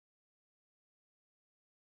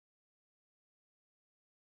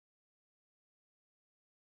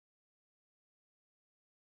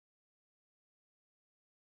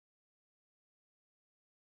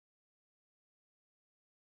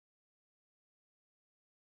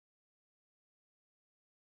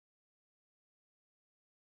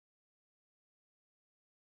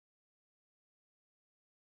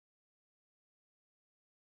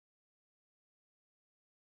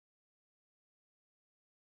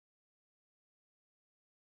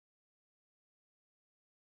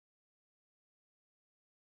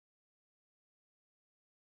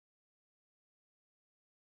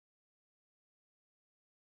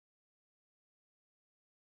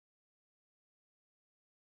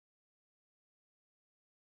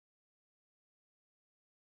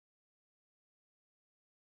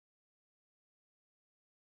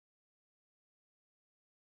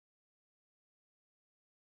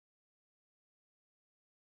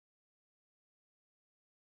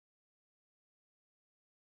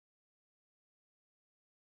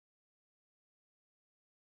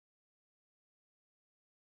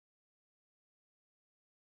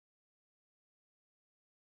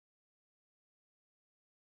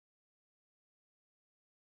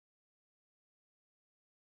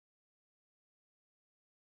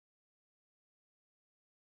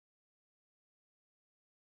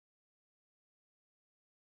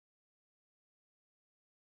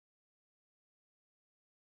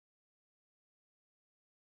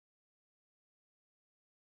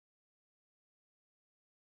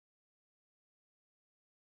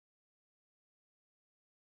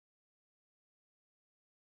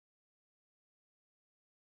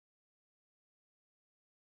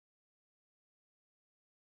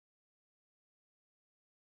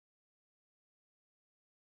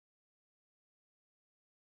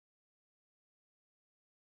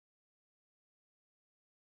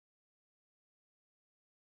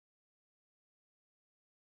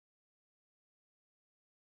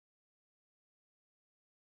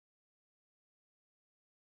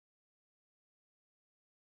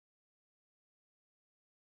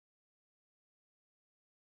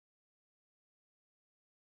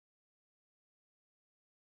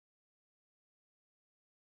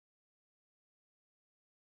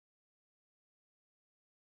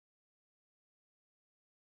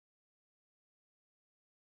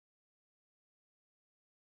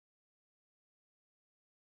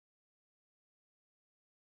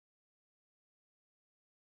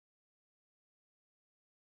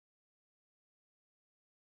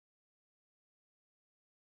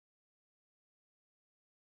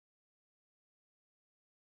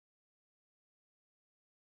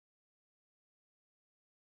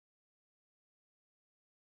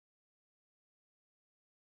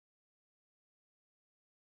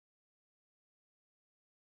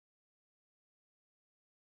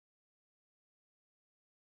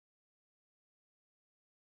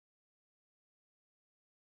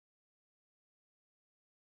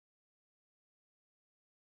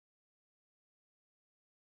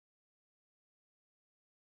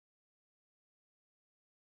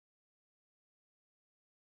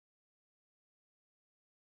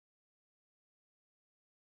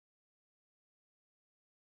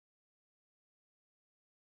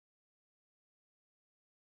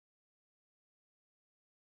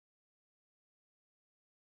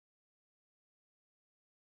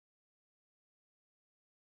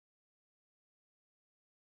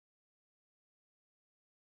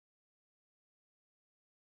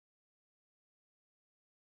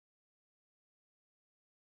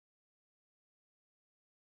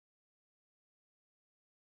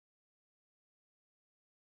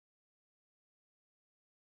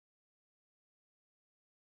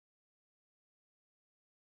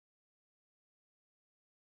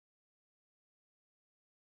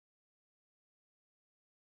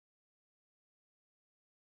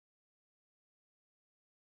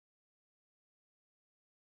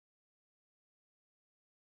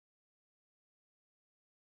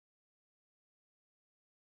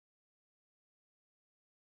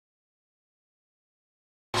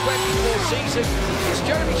season. It's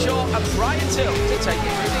Jeremy Shaw and Brian Till to take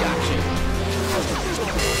you through the action.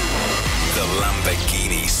 The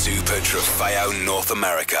Lamborghini Super Trofeo North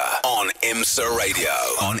America on IMSA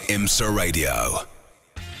Radio.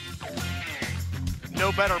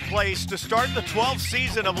 No better place to start the 12th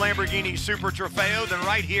season of Lamborghini Super Trofeo than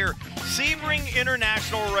right here, Sebring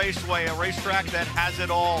International Raceway, a racetrack that has it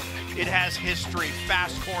all. It has history,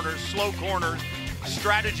 fast corners, slow corners.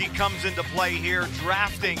 Strategy comes into play here,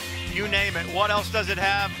 drafting, you name it. What else does it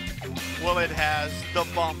have? Well, it has the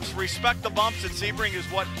bumps. Respect the bumps at Sebring is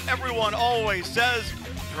what everyone always says.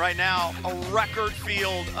 Right now, a record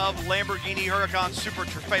field of Lamborghini Huracan Super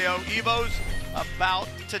Trofeo Evos about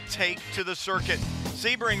to take to the circuit.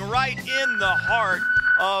 Sebring right in the heart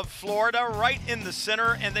of Florida, right in the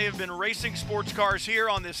center, and they have been racing sports cars here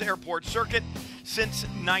on this airport circuit since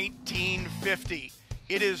 1950.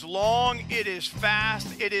 It is long, it is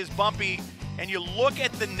fast, it is bumpy, and you look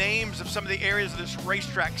at the names of some of the areas of this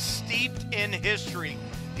racetrack steeped in history.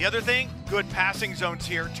 The other thing, good passing zones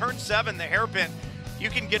here. Turn 7, the hairpin, you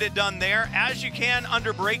can get it done there, as you can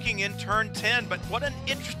under braking in turn 10, but what an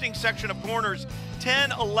interesting section of corners.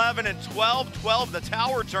 10, 11, and 12. 12, the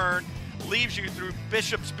tower turn, leaves you through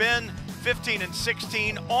Bishop's Bend. 15 and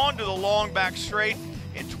 16, onto the long back straight,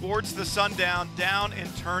 and towards the sundown, down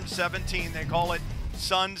in turn 17. They call it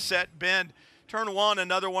Sunset Bend. Turn 1,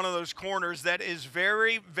 another one of those corners that is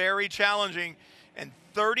very, very challenging, and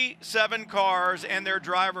 37 cars and their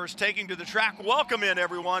drivers taking to the track. Welcome in,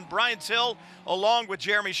 everyone. Brian Till, along with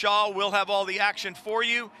Jeremy Shaw, will have all the action for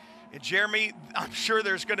you. And Jeremy, I'm sure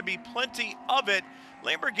there's going to be plenty of it.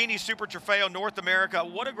 Lamborghini Super Trofeo North America,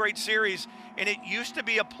 what a great series. And it used to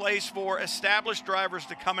be a place for established drivers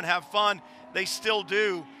to come and have fun. They still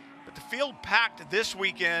do. But the field packed this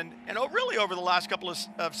weekend, and really over the last couple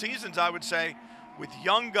of seasons, I would say, with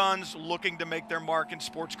young guns looking to make their mark in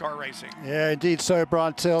sports car racing. Yeah, indeed so,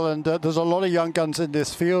 Brian Till, and there's a lot of young guns in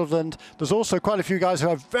this field, and there's also quite a few guys who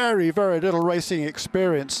have very, very little racing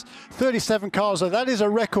experience. 37 cars, so that is a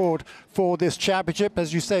record for this championship.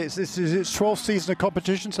 As you say, this is its 12th season of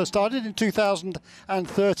competition, so started in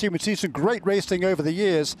 2013. We've seen some great racing over the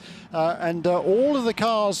years, and all of the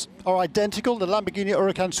cars are identical. The Lamborghini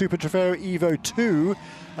Huracan Super Trofeo Evo 2,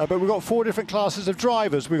 but we've got 4 different classes of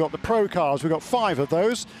drivers. We've got the pro cars, we've got 5 of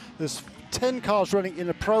those. There's 10 cars running in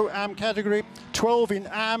the Pro-Am category, 12 in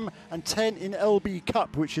Am, and 10 in LB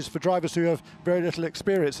Cup, which is for drivers who have very little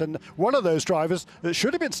experience. And one of those drivers that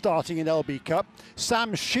should have been starting in LB Cup,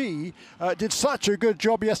 Sam Shee, did such a good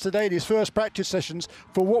job yesterday in his first practice sessions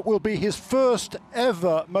for what will be his first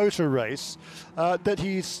ever motor race, that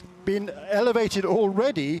he's been elevated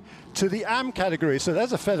already to the Am category. So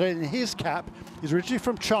there's a feather in his cap. He's originally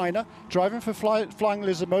from China, driving for Flying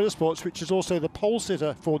Lizard Motorsports, which is also the pole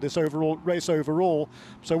sitter for this race overall.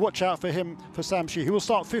 So watch out for him, for Sam Shee. He will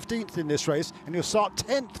start 15th in this race, and he'll start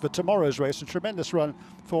 10th for tomorrow's race. A tremendous run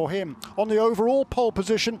for him. On the overall pole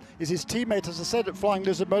position is his teammate, as I said, at Flying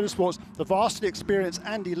Lizard Motorsports, the vastly experienced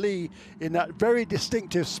Andy Lee in that very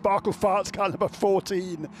distinctive Sparkle Farts car number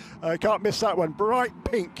 14. Can't miss that one, bright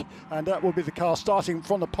pink, and that will be the car starting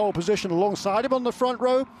from the pole position. Alongside him on the front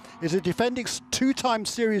row is a defending 2-time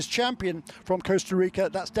series champion from Costa Rica.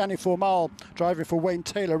 That's Danny Formal, driving for Wayne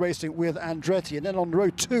Taylor Racing with Andretti. And then on row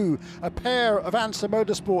 2, a pair of ANSA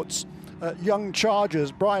Motorsports young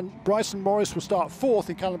chargers. Bryson Morris will start 4th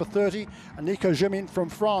in car number 30, and Nico Gemin from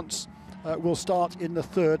France will start in the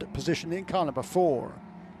 3rd position in car number 4.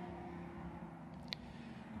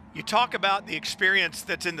 You talk about the experience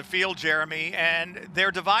that's in the field, Jeremy, and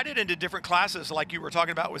they're divided into different classes like you were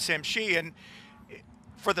talking about with Sam Shee. And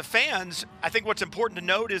for the fans, I think what's important to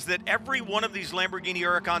note is that every one of these Lamborghini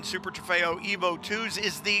Huracan Super Trofeo Evo 2s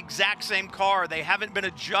is the exact same car. They haven't been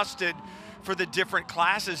adjusted for the different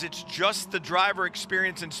classes. It's just the driver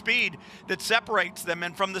experience and speed that separates them.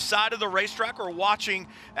 And from the side of the racetrack or watching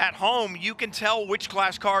at home, you can tell which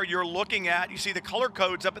class car you're looking at. You see the color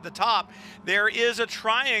codes up at the top. There is a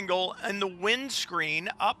triangle in the windscreen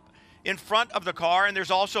up in front of the car, and there's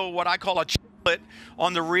also what I call a chiplet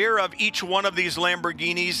on the rear of each one of these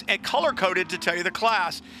Lamborghinis, and color-coded to tell you the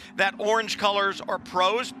class. That orange colors are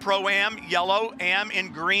pros, Pro-Am, yellow, Am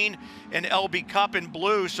in green, and LB Cup in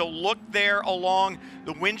blue. So look there along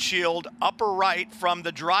the windshield, upper right from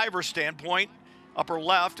the driver's standpoint, upper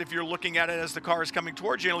left if you're looking at it as the car is coming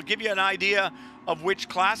towards you. It'll give you an idea of which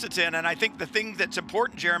class it's in. And I think the thing that's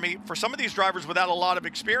important, Jeremy, for some of these drivers without a lot of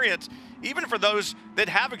experience, even for those that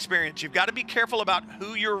have experience, you've got to be careful about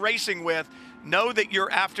who you're racing with. Know that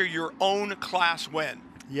you're after your own class win.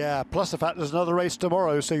 Yeah, plus the fact there's another race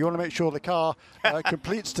tomorrow, so you want to make sure the car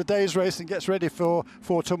completes today's race and gets ready for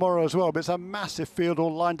tomorrow as well. But it's a massive field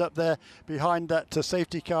all lined up there behind that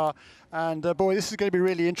safety car. And boy, this is going to be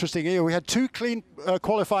really interesting here. We had 2 clean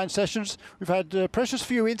qualifying sessions. We've had precious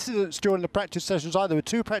few incidents during the practice sessions. There were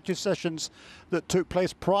 2 practice sessions that took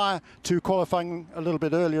place prior to qualifying a little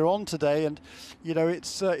bit earlier on today. And, you know,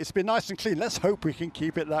 it's been nice and clean. Let's hope we can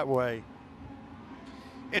keep it that way.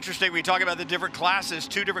 Interesting, we talk about the different classes,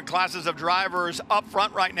 2 different classes of drivers up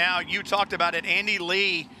front right now. You talked about it, Andy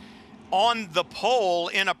Lee on the pole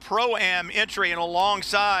in a Pro-Am entry and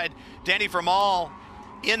alongside Danny Formal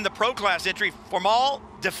in the Pro class entry. Formal,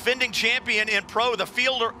 defending champion in Pro. The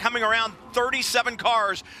field coming around 37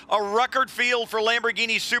 cars, a record field for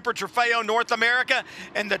Lamborghini Super Trofeo North America,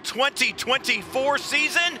 and the 2024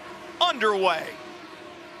 season underway.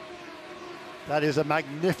 That is a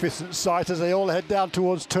magnificent sight as they all head down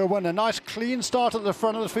towards turn 1. A nice clean start at the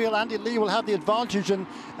front of the field. Andy Lee will have the advantage and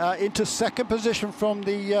into second position from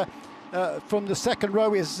the second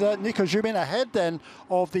row is Nico Jumin, ahead then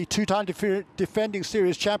of the 2-time defending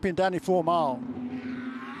series champion Danny Formal.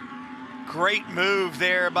 Great move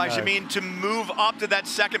there by Jamin to move up to that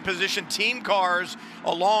second position. Team cars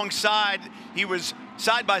alongside. He was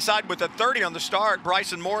side by side with the 30 on the start.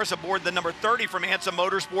 Bryson Morris aboard the number 30 from Hansa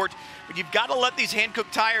Motorsports. But you've got to let these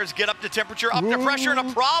hand-cooked tires get up to temperature, up to pressure, and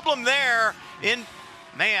a problem there in,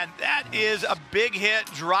 man, that is a big hit.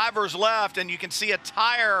 Drivers left, and you can see a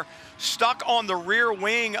tire stuck on the rear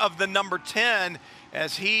wing of the number 10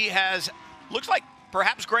 as he has, looks like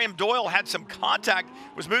perhaps Graham Doyle had some contact,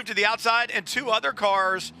 was moved to the outside, and 2 other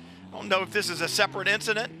cars. I don't know if this is a separate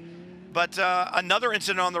incident, but another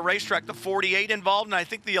incident on the racetrack, the 48 involved, and I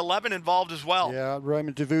think the 11 involved as well. Yeah,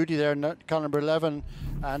 Roman Davudi there, car number 11,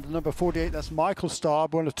 and number 48, that's Michael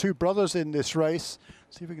Starb, one of 2 brothers in this race.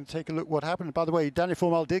 See if we can take a look what happened. By the way, Danny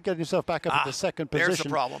Formal did get himself back up at the second position. There's the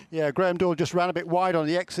problem. Yeah, Graham Doyle just ran a bit wide on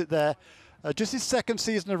the exit there. Just his second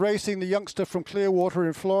season of racing, the youngster from Clearwater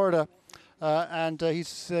in Florida. And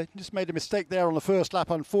he's just made a mistake there on the first lap,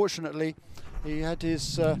 unfortunately. He had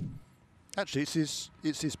his, actually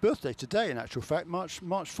it's his birthday today in actual fact, March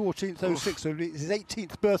 14th, 06, so his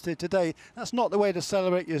 18th birthday today. That's not the way to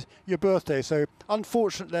celebrate your birthday, so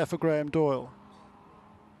unfortunate there for Graham Doyle.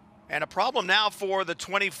 And a problem now for the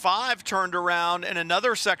 25 turned around in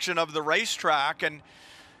another section of the racetrack. And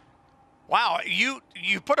wow, you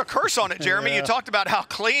put a curse on it, Jeremy. Yeah. You talked about how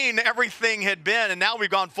clean everything had been, and now we've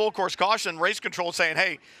gone full course caution. Race control saying,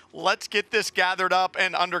 hey, let's get this gathered up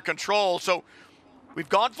and under control. So we've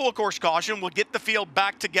gone full course caution. We'll get the field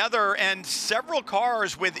back together, and several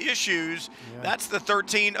cars with issues. Yeah. That's the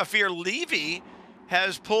 13, Afir Levy,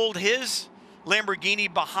 has pulled his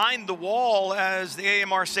Lamborghini behind the wall as the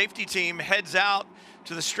AMR safety team heads out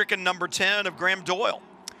to the stricken number 10 of Graham Doyle.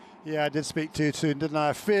 Yeah, I did speak too soon, didn't I?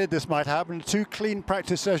 I feared this might happen. 2 clean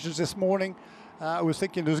practice sessions this morning. I was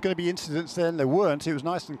thinking there was going to be incidents then. There weren't. It was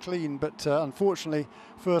nice and clean, but unfortunately,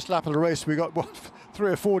 first lap of the race, we got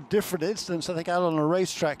 3 or 4 different incidents, I think, out on a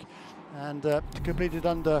racetrack, and completed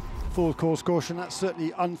under full course caution. That's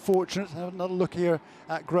certainly unfortunate. Have another look here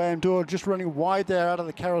at Graham Doyle, just running wide there out of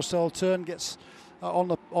the carousel turn, gets on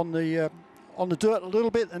the dirt a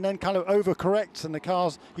little bit and then kind of overcorrects, and the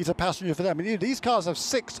cars, he's a passenger for them. I mean, these cars have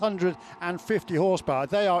 650 horsepower.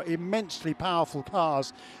 They are immensely powerful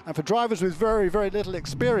cars, and for drivers with very, very little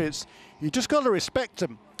experience, you just got to respect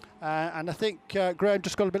them. And I think Graham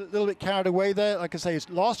just got a little bit carried away there. Like I say,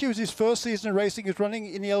 last year was his first season of racing. He's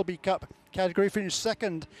running in the LB Cup category, finished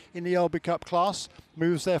second in the LB Cup class,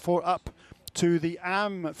 moves therefore up to the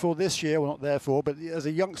AM for this year. Well, not therefore, but as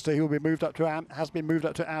a youngster, he will be moved up to AM, has been moved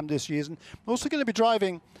up to AM this year. And also going to be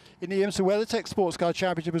driving in the IMSA WeatherTech Sports Car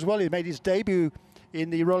Championship as well. He made his debut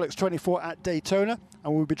in the Rolex 24 at Daytona,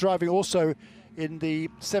 and will be driving also in the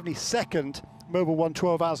 72nd Mobile 1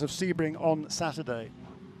 12 Hours of Sebring on Saturday.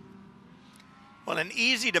 Well, and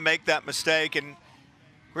easy to make that mistake, and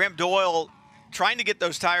Graham Doyle trying to get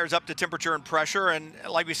those tires up to temperature and pressure, and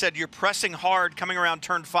like we said, you're pressing hard coming around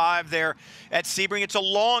turn 5 there at Sebring. It's a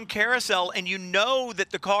long carousel, and you know that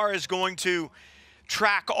the car is going to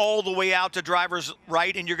track all the way out to driver's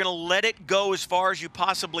right, and you're going to let it go as far as you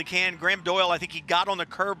possibly can. Graham Doyle, I think he got on the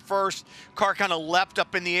curb first, car kind of leapt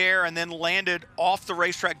up in the air and then landed off the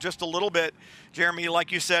racetrack just a little bit, Jeremy,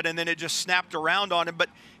 like you said, and then it just snapped around on him. But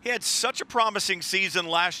he had such a promising season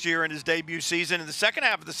last year in his debut season. In the second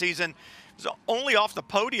half of the season, he was only off the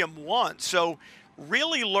podium once. So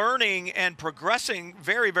really learning and progressing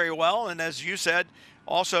very, very well. And as you said,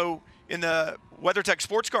 also in the WeatherTech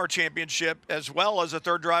Sports Car Championship, as well as a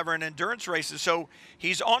third driver in endurance races. So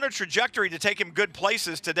he's on a trajectory to take him good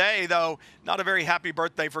places. Today, though, not a very happy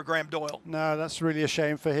birthday for Graham Doyle. No, that's really a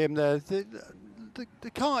shame for him there.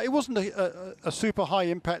 The car, it wasn't a super high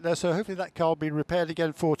impact there, so hopefully that car will be repaired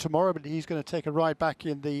again for tomorrow, but he's going to take a ride back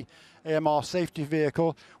in the AMR safety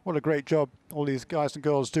vehicle. What a great job all these guys and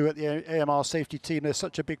girls do at the AMR safety team. They're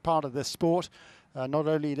such a big part of this sport, not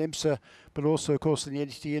only in IMSA, but also, of course, in the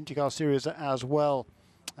NTT IndyCar Series as well.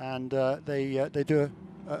 And they do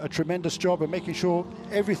a tremendous job of making sure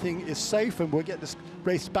everything is safe, and we'll get this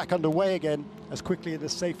race back underway again as quickly and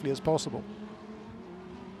as safely as possible.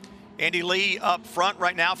 Andy Lee up front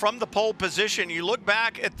right now from the pole position. You look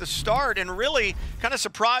back at the start and really kind of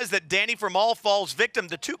surprised that Danny Vermael falls victim.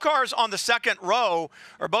 The two cars on the second row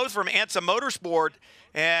are both from ANSA Motorsport.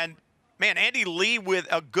 And, man, Andy Lee with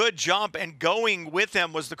a good jump, and going with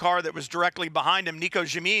him was the car that was directly behind him, Nico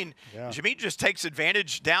Jamin. Yeah. Jamin just takes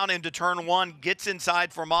advantage down into turn one, gets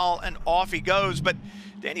inside Vermael, and off he goes. But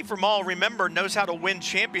Danny Vermael, remember, knows how to win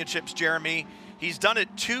championships, Jeremy. He's done it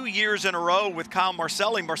 2 years in a row with Kyle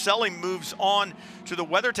Marcelli. Marcelli moves on to the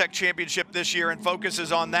WeatherTech Championship this year and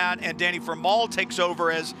focuses on that. And Danny Vermael takes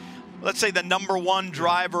over as, let's say, the #1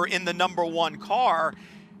 driver in the #1 car,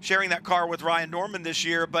 sharing that car with Ryan Norman this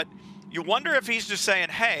year. But you wonder if he's just saying,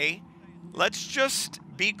 hey, let's just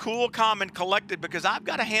be cool, calm, and collected, because I've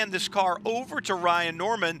got to hand this car over to Ryan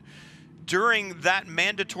Norman during that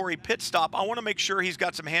mandatory pit stop. I want to make sure he's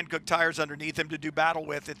got some hand-cooked tires underneath him to do battle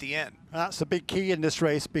with at the end. That's the big key in this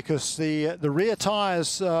race, because the rear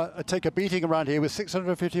tires take a beating around here with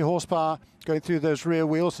 650 horsepower going through those rear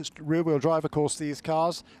wheels. It's rear-wheel drive, of course, these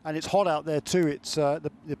cars, and it's hot out there too. It's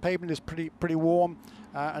the pavement is pretty warm,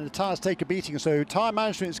 and the tires take a beating. So tire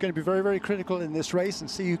management is going to be very, very critical in this race, and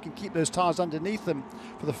see who can keep those tires underneath them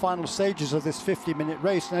for the final stages of this 50-minute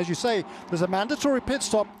race. And as you say, there's a mandatory pit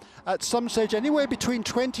stop at some stage, anywhere between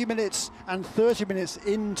 20 minutes and 30 minutes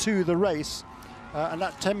into the race. And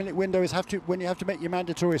that 10-minute window is when you have to make your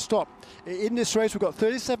mandatory stop. In this race, we've got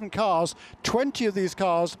 37 cars. 20 of these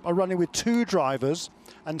cars are running with 2 drivers,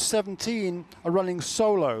 and 17 are running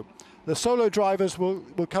solo. The solo drivers will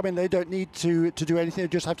come in. They don't need to do anything. They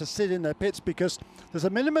just have to sit in their pits, because there's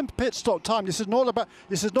a minimum pit stop time. This is not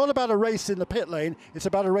about a race in the pit lane. It's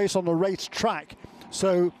about a race on the race track.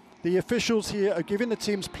 So the officials here are giving the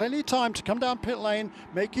teams plenty of time to come down pit lane,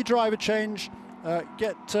 make your driver change,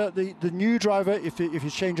 get the new driver, if you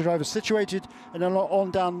change your driver, situated, and then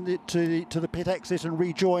on down to the pit exit and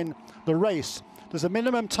rejoin the race. There's a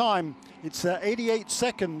minimum time. It's 88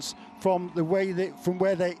 seconds from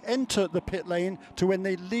where they enter the pit lane to when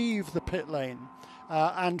they leave the pit lane.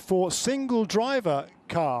 And for single driver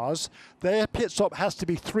cars, their pit stop has to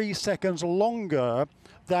be 3 seconds longer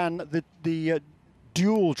than the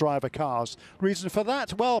dual driver cars. Reason for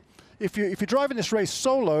that? Well, if you're driving this race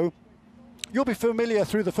solo, you'll be familiar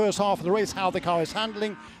through the first half of the race how the car is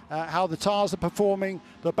handling, how the tires are performing,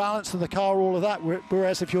 the balance of the car, all of that.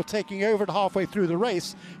 Whereas if you're taking over halfway through the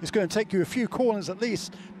race, it's going to take you a few corners at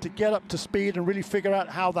least to get up to speed and really figure out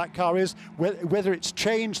how that car is, whether it's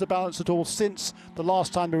changed the balance at all since the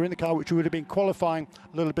last time they were in the car, which would have been qualifying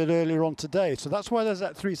a little bit earlier on today. So that's why there's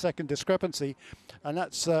that 3-second discrepancy, and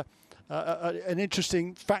that's an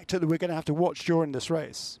interesting factor that we're going to have to watch during this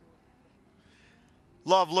race.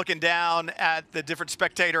 Love looking down at the different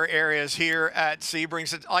spectator areas here at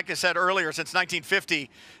Sebring. Like I said earlier, since 1950,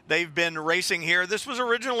 they've been racing here. This was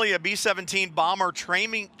originally a B-17 bomber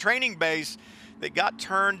training base that got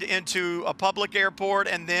turned into a public airport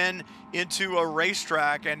and then into a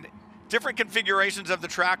racetrack. And different configurations of the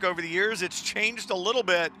track over the years, it's changed a little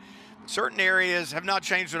bit. Certain areas have not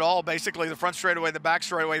changed at all. Basically, the front straightaway, the back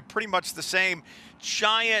straightaway, pretty much the same.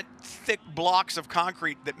 Giant, thick blocks of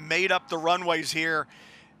concrete that made up the runways here.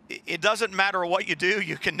 It doesn't matter what you do,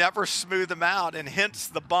 you can never smooth them out, and hence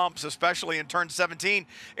the bumps, especially in turn 17.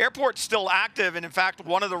 Airport's still active, and in fact,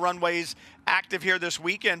 one of the runways active here this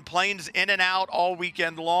weekend. Planes in and out all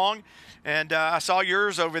weekend long. And I saw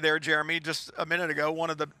yours over there, Jeremy, just a minute ago,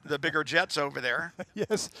 one of the bigger jets over there.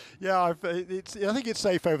 Yes, yeah, I think it's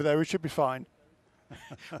safe over there. We should be fine.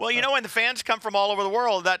 Well, you know, when the fans come from all over the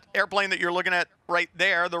world, that airplane that you're looking at right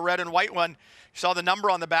there, the red and white one, you saw the number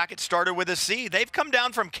on the back. It started with a C. They've come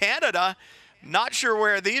down from Canada. Not sure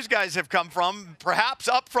where these guys have come from, perhaps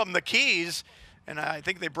up from the Keys. And I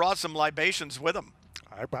think they brought some libations with them.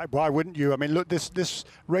 Why wouldn't you? I mean, look, this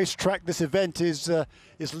racetrack, this event is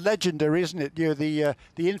legendary, isn't it? You know, the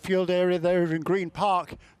infield area there in Green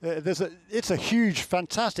Park. It's a huge,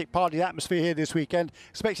 fantastic party atmosphere here this weekend.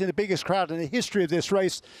 Expecting the biggest crowd in the history of this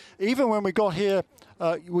race. Even when we got here,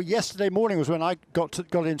 yesterday morning was when I got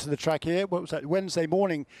into the track here. What was that? Wednesday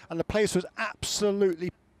morning, and the place was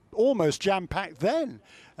absolutely almost jam-packed then.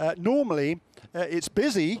 Normally it's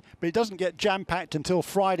busy, but it doesn't get jam-packed until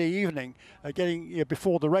Friday evening,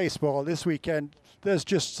 before the race. Well, this weekend there's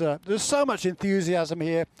just there's so much enthusiasm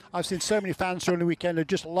here. I've seen so many fans during the weekend who are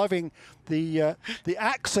just loving the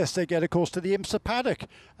access they get, of course, to the IMSA paddock,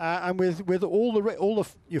 and with all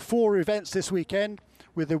the 4 events this weekend,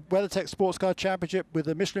 with the WeatherTech Sports Car Championship, with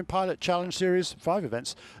the Michelin Pilot Challenge Series, 5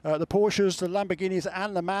 events, the Porsches, the Lamborghinis,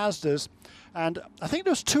 and the Mazdas. And I think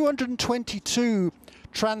there's 222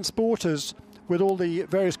 transporters with all the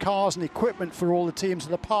various cars and equipment for all the teams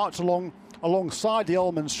and the parts alongside the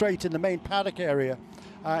Ullman Straight in the main paddock area.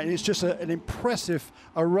 And it's just an impressive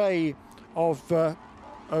array of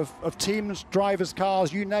teams, drivers,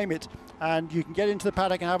 cars, you name it. And you can get into the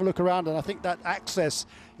paddock and have a look around, and I think that access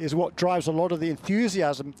is what drives a lot of the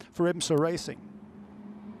enthusiasm for IMSA racing.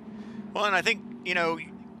 Well, and I think, you know,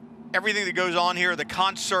 everything that goes on here, the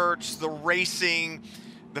concerts, the racing,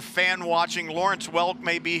 the fan watching. Lawrence Welk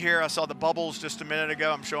may be here. I saw the bubbles just a minute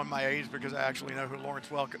ago. I'm showing my age because I actually know who Lawrence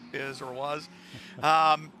Welk is or was.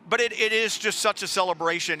 But it is just such a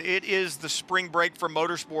celebration. It is the spring break for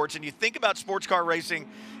motorsports. And you think about sports car racing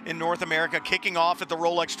in North America kicking off at the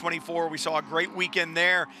Rolex 24. We saw a great weekend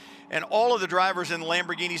there. And all of the drivers in the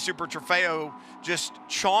Lamborghini Super Trofeo just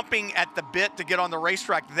chomping at the bit to get on the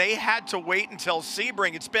racetrack. They had to wait until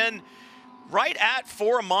Sebring. It's been right at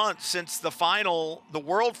 4 months since the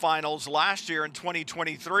World Finals last year in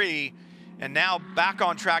 2023, and now back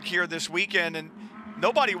on track here this weekend. And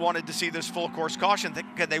nobody wanted to see this full course caution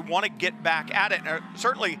because they want to get back at it. And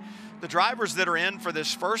certainly the drivers that are in for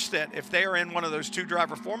this first stint, if they are in one of those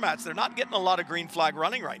 2-driver formats, they're not getting a lot of green flag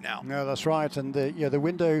running right now. No, that's right. And the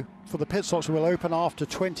window for the pit stops will open after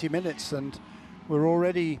 20 minutes, and we're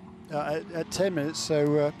already at 10 minutes.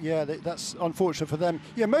 So, that's unfortunate for them.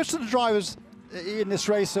 Yeah, most of the drivers in this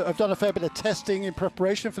race have done a fair bit of testing in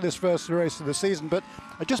preparation for this first race of the season, but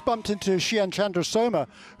I just bumped into Shian Chandrasoma,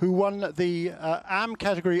 who won the AM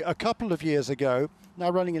category a couple of years ago, now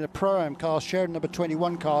running in a Pro-Am car, sharing number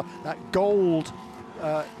 21 car, that gold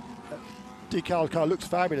decal car, looks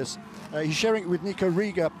fabulous. He's sharing it with Nico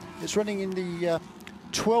Riga. It's running in the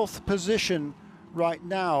 12th position right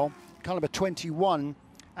now, car number 21.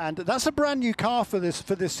 And that's a brand new car for this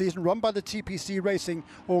season, run by the TPC Racing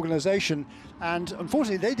organization. And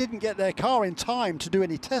unfortunately, they didn't get their car in time to do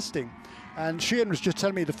any testing. And Shian was just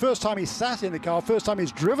telling me the first time he sat in the car, first time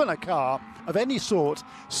he's driven a car of any sort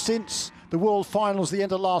since the World Finals the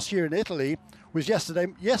end of last year in Italy was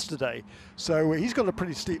yesterday. So he's got a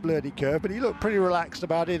pretty steep learning curve, but he looked pretty relaxed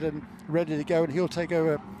about it and ready to go. And he'll take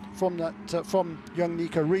over from young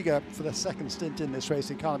Nico Riga for the second stint in this race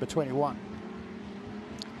in car number 21.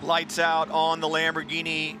 Lights out on the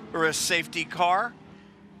Lamborghini Urus safety car.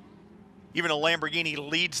 Even a Lamborghini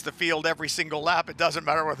leads the field every single lap. It doesn't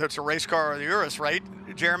matter whether it's a race car or the Urus, right,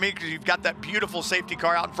 Jeremy? Because you've got that beautiful safety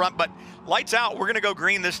car out in front. But lights out. We're going to go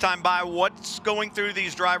green this time by. What's going through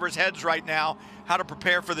these drivers' heads right now? How to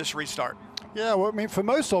prepare for this restart? Yeah, well, I mean, for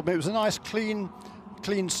most of them, it was a nice, clean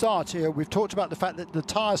start here. We've talked about the fact that the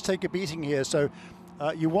tyres take a beating here. So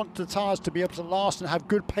you want the tyres to be able to last and have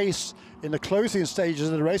good pace in the closing stages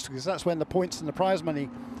of the race, because that's when the points and the prize money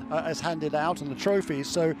is handed out and the trophies.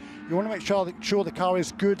 So you want to make sure the car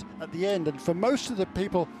is good at the end. And for most of the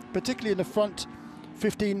people, particularly in the front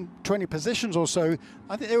 15, 20 positions or so,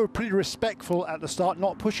 I think they were pretty respectful at the start,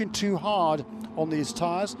 not pushing too hard on these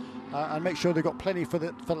tyres, and make sure they got plenty for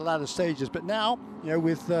the latter stages. But now, you know,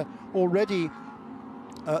 with already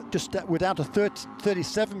we're down to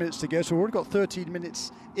 37 minutes to go, so we've already got 13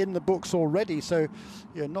 minutes in the books already. So,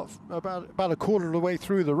 yeah, not about a quarter of the way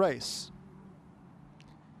through the race.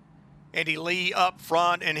 Andy Lee up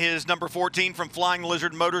front in his number 14 from Flying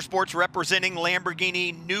Lizard Motorsports, representing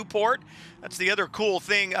Lamborghini Newport. That's the other cool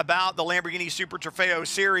thing about the Lamborghini Super Trofeo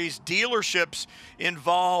Series. Dealerships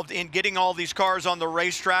involved in getting all these cars on the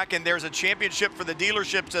racetrack, and there's a championship for the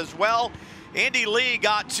dealerships as well. Andy Lee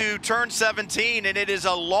got to turn 17, and it is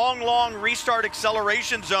a long restart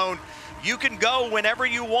acceleration zone. You can go whenever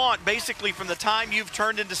you want, basically from the time you've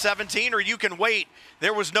turned into 17, or you can wait.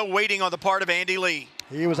 There was no waiting on the part of Andy Lee.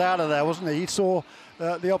 He was out of there, wasn't he? He saw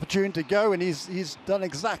the opportunity to go, and he's done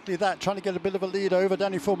exactly that, trying to get a bit of a lead over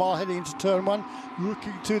Danny Fulmar heading into turn 1,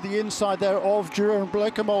 looking to the inside there of Jerome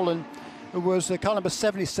Blekemolen. was car number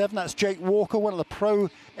 77. That's Jake Walker, one of the pro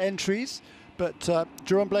entries. But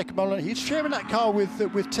Jerome Blake Mullen, he's sharing that car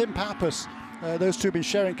with Tim Pappas. Those two have been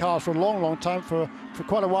sharing cars for a long, long time, for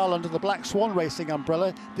quite a while under the Black Swan Racing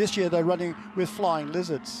umbrella. This year they're running with Flying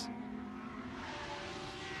Lizards.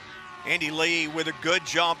 Andy Lee with a good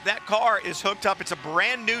jump. That car is hooked up. It's a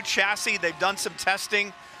brand new chassis. They've done some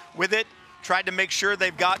testing with it, tried to make sure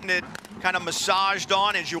they've gotten it kind of massaged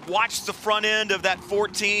on. As you watch the front end of that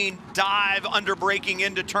 14 dive under braking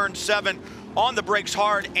into turn 7, on the brakes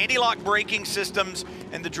hard, anti-lock braking systems,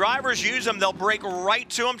 and the drivers use them. They'll brake right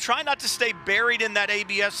to them. Try not to stay buried in that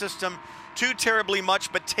ABS system too terribly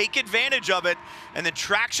much, but take advantage of it, and then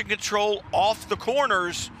traction control off the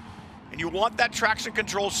corners. And you want that traction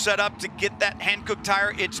control set up to get that Hankook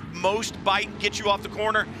tire its most bite, get you off the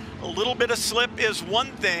corner. A little bit of slip is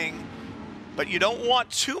one thing, but you don't want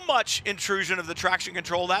too much intrusion of the traction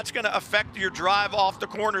control. That's going to affect your drive off the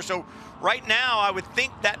corner. So right now, I would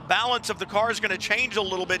think that balance of the car is going to change a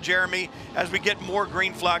little bit, Jeremy, as we get more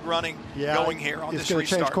green flag running going here on this restart.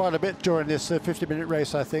 It's going to change quite a bit during this 50-minute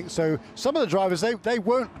race, I think. So some of the drivers, they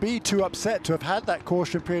won't be too upset to have had that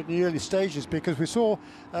caution period in the early stages, because we saw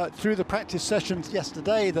through the practice sessions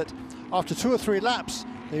yesterday that after 2 or 3 laps,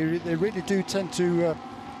 they really do tend to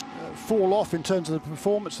fall off in terms of the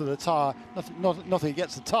performance of the tire. Nothing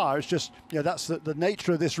against the tire. It's just, you know, that's the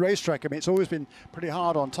nature of this racetrack. I mean, it's always been pretty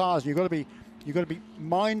hard on tires. You've got to be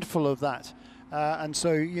mindful of that, and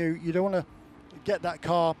so you don't want to get that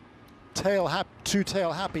car too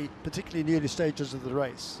tail happy, particularly in the early stages of the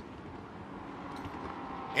race.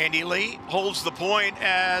 Andy Lee holds the point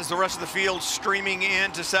as the rest of the field streaming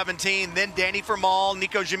into 17. Then Danny Formal,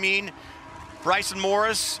 Nico Jamin, Bryson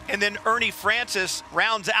Morris, and then Ernie Francis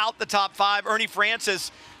rounds out the top 5. Ernie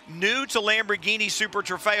Francis, new to Lamborghini Super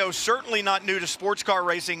Trofeo, certainly not new to sports car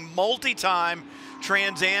racing, multi-time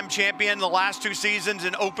Trans Am champion the last 2 seasons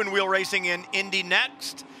in open wheel racing in Indy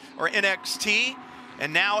Next, or NXT,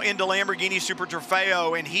 and now into Lamborghini Super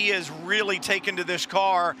Trofeo, and he has really taken to this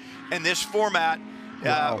car and this format.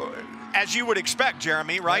 Wow. As you would expect,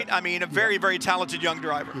 Jeremy, right? Yeah. I mean, a very, very talented young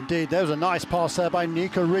driver. Indeed. There was a nice pass there by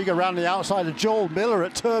Nico Riga around the outside of Joel Miller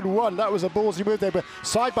at turn 1. That was a ballsy move. They were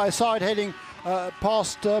side by side heading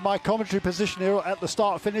past my commentary position here at the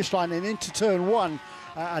start-finish line and into turn 1.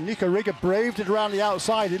 And Nico Riga braved it around the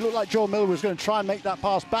outside. It looked like Joel Miller was going to try and make that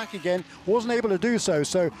pass back again. Wasn't able to do so.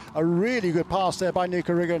 So a really good pass there by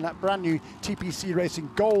Nico Riga in that brand new TPC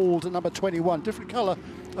Racing Gold number 21. Different color,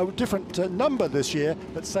 a different number this year,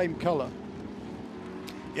 but same color.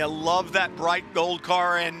 Yeah, love that bright gold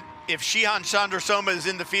car. And if Shihan Chandrasoma is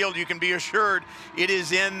in the field, you can be assured it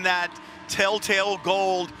is in that telltale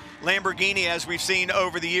gold Lamborghini as we've seen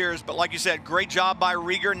over the years. But like you said, great job by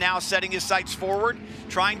Rieger, now setting his sights forward,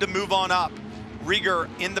 trying to move on up. Rieger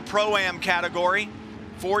in the Pro-Am category,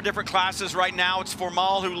 4 different classes right now. It's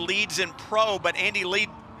Formal who leads in Pro, but Andy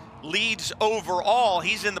leads overall.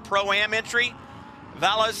 He's in the Pro-Am entry.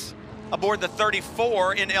 Valles aboard the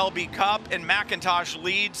 34 in LB Cup, and McIntosh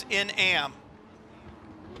leads in Am.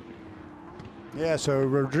 Yeah, so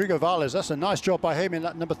Rodrigo Valles, that's a nice job by him in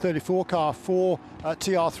that number 34 car for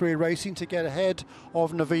TR3 Racing to get ahead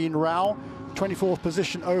of Naveen Rao. 24th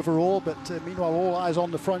position overall, but meanwhile all eyes on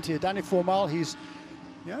the front here. Danny Formal, he's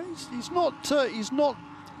not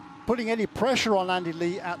putting any pressure on Andy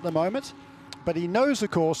Lee at the moment, but he knows, of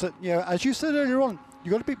course, that, you know, as you said earlier on,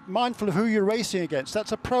 you've got to be mindful of who you're racing against.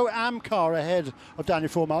 That's a Pro-Am car ahead of Danny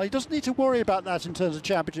Formal. He doesn't need to worry about that in terms of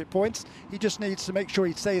championship points. He just needs to make sure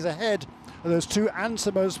he stays ahead of those 2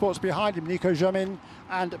 Ansa Motorsports behind him, Nico Jamin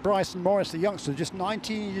and Bryson Morris, the youngster, just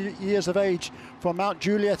 19 years of age from Mount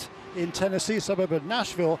Juliet in Tennessee, suburb of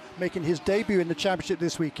Nashville, making his debut in the championship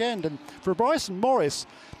this weekend. And for Bryson Morris,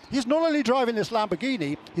 he's not only driving this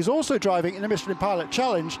Lamborghini, he's also driving in the Michelin Pilot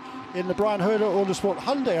Challenge in the Brian Herder Autosport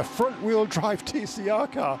Hyundai, a front-wheel drive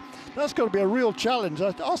TCR car. That's got to be a real challenge.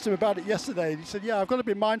 I asked him about it yesterday, and he said, yeah, I've got to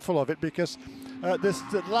be mindful of it because the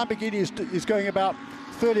Lamborghini is going about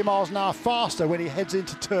 30 miles an hour faster when he heads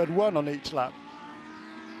into turn 1 on each lap.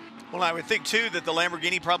 Well, I would think, too, that the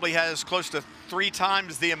Lamborghini probably has close to 3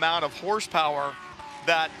 times the amount of horsepower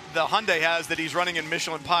that the Hyundai has that he's running in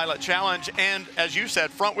Michelin Pilot Challenge. And as you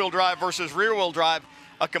said, front-wheel drive versus rear-wheel drive,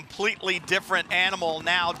 a completely different animal.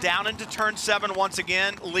 Now down into turn 7 once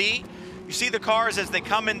again. Lee, you see the cars as they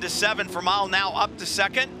come into 7 for Mile now up to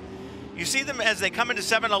 2nd. You see them as they come into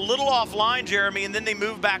 7 a little offline, Jeremy, and then they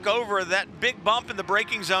move back over. That big bump in the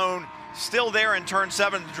braking zone still there in turn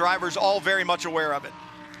 7. The drivers all very much aware of it.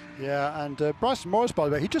 Yeah, and Bryson Morris, by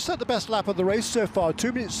the way, he just set the best lap of the race so far,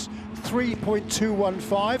 2 minutes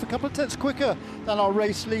 3.215, a couple of tenths quicker than our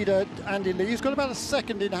race leader, Andy Lee. He's got about a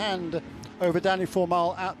second in hand over Danny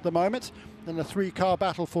Formal at the moment. Then a 3-car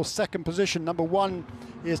battle for second position. Number 1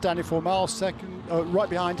 is Danny Formal. Second, right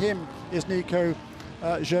behind him is Nico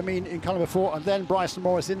Germain in car number 4, and then Bryson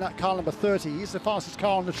Morris in that car number 30. He's the fastest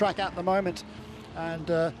car on the track at the moment. And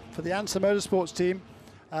for the Ansa Motorsports team,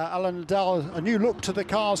 Alan Nadal, a new look to the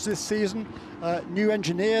cars this season. New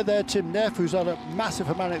engineer there, Tim Neff, who's had a massive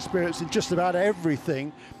amount of experience in just about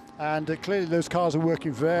everything. And clearly those cars are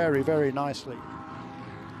working very, very nicely.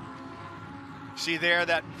 See there,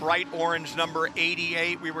 that bright orange number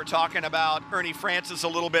 88. We were talking about Ernie Francis a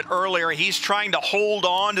little bit earlier. He's trying to hold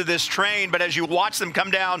on to this train, but as you watch them come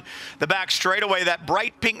down the back straightaway, that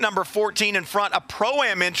bright pink number 14 in front, a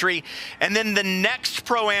Pro-Am entry, and then the next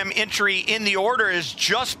Pro-Am entry in the order is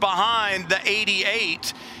just behind the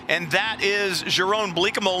 88, and that is Jeroen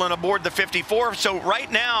Bleekemolen aboard the 54. So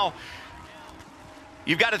right now,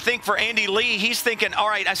 you've got to think for Andy Lee, he's thinking, all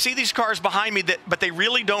right, I see these cars behind me, but they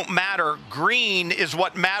really don't matter. Green is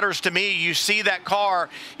what matters to me. You see that car.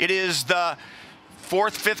 It is the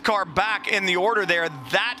 4th, 5th car back in the order there.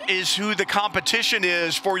 That is who the competition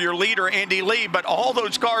is for your leader, Andy Lee. But all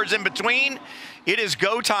those cars in between, it is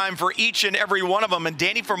go time for each and every one of them. And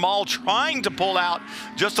Danny Formal trying to pull out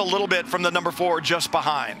just a little bit from the number 4 just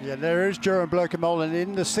behind. Yeah, there is Jeroen Bleekemolen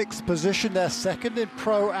in the 6th position. They're second in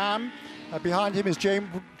Pro-Am. Behind him is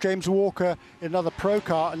James Walker in another Pro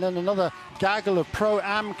car, and then another gaggle of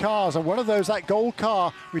Pro-Am cars. And one of those, that gold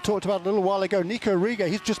car we talked about a little while ago, Nico Riga,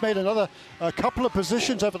 he's just made another couple of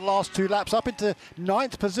positions over the last 2 laps, up into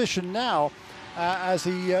 9th position now as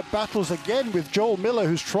he battles again with Joel Miller,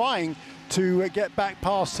 who's trying to get back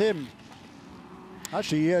past him.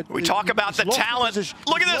 Actually, we talk about the talent.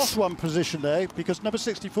 Look at this. Lost one position there because number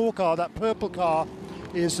 64 car, that purple car,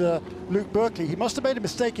 is Luke Berkeley. He must have made a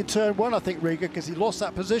mistake in turn 1, I think, Riga, because he lost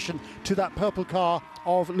that position to that purple car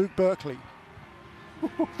of Luke Berkeley.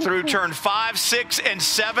 Through turn 5, 6, and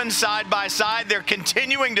 7 side by side. They're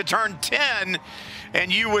continuing to turn 10.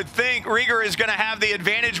 And you would think Rieger is going to have the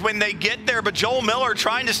advantage when they get there, but Joel Miller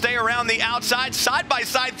trying to stay around the outside, side by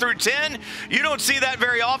side through 10. You don't see that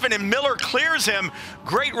very often, and Miller clears him.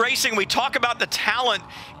 Great racing. We talk about the talent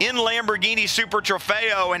in Lamborghini Super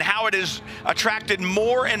Trofeo and how it has attracted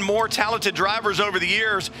more and more talented drivers over the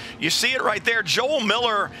years. You see it right there. Joel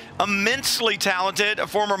Miller, immensely talented, a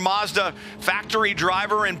former Mazda factory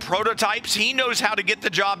driver and prototypes. He knows how to get the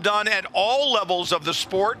job done at all levels of the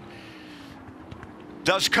sport.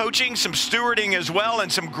 Does coaching, some stewarding as well,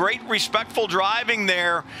 and some great respectful driving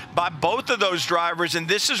there by both of those drivers. And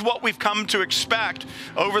this is what we've come to expect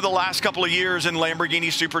over the last couple of years in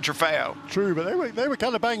Lamborghini Super Trofeo. True, but they were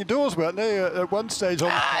kind of banging doors, weren't they, at one stage?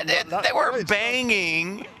 They were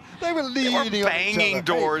banging. They were leaning, they were banging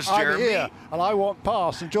doors, hey, Jeremy. I'm here, and I want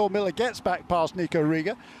past. And Joel Miller gets back past Nico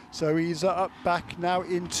Riga, so he's up back now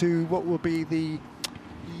into what will be the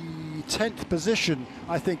 10th position,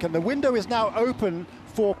 I think, and the window is now open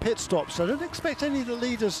for pit stops. So I don't expect any of the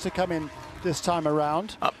leaders to come in this time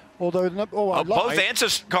around. Although both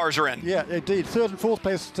Ansa's cars are in. Yeah, indeed. 3rd and 4th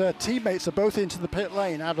place teammates are both into the pit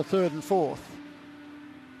lane out of 3rd and 4th.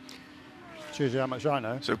 Shows you how much I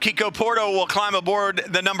know. So Kiko Porto will climb aboard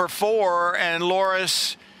the number 4, and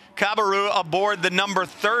Loris Cabarrou aboard the number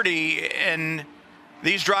 30, and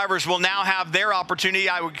these drivers will now have their opportunity.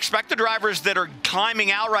 I would expect the drivers that are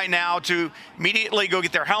climbing out right now to immediately go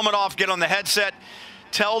get their helmet off, get on the headset,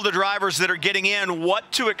 tell the drivers that are getting in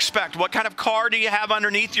what to expect. What kind of car do you have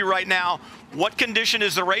underneath you right now? What condition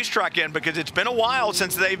is the racetrack in? Because it's been a while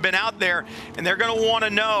since they've been out there, and they're going to want to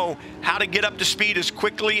know how to get up to speed as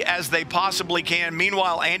quickly as they possibly can.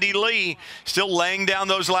 Meanwhile, Andy Lee still laying down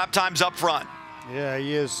those lap times up front. Yeah,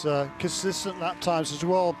 he is consistent lap times as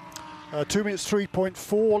well. 2 minutes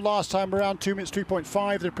 3.4 last time around, 2 minutes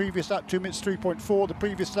 3.5 the previous lap, 2 minutes 3.4 the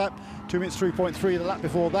previous lap, 2 minutes 3.3 the lap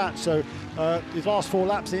before that. So his last 4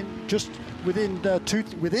 laps in just within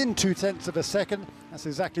 2/10 of a second. That's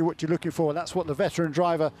exactly what you're looking for. That's what the veteran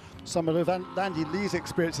driver, some of Andy Lee's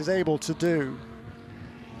experience, is able to do.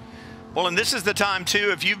 Well, and this is the time,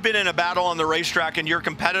 too, if you've been in a battle on the racetrack and your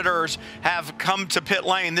competitors have come to pit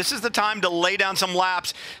lane, this is the time to lay down some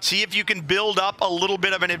laps, see if you can build up a little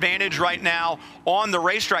bit of an advantage right now on the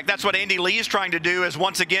racetrack. That's what Andy Lee is trying to do, as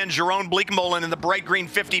once again, Jeroen Bleekemolen in the bright green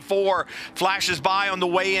 54 flashes by on the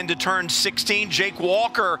way into turn 16. Jake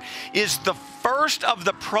Walker is the first of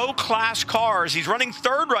the Pro Class cars. He's running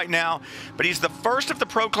 3rd right now, but he's the first of the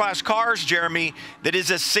Pro Class cars, Jeremy, that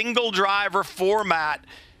is a single driver format.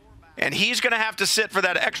 And he's going to have to sit for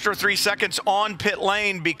that extra 3 seconds on pit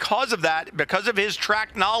lane because of that, because of his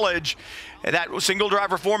track knowledge. That single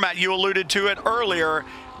driver format, you alluded to it earlier,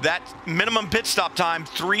 that minimum pit stop time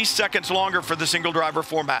 3 seconds longer for the single driver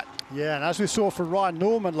format. Yeah, and as we saw for Ryan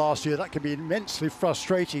Norman last year, that can be immensely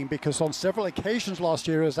frustrating because on several occasions last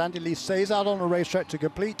year, as Andy Lee stays out on a racetrack to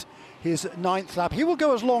complete his 9th lap, he will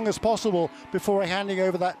go as long as possible before handing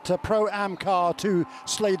over that Pro-Am car to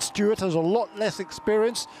Slade Stewart. Has a lot less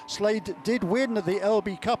experience. Slade did win the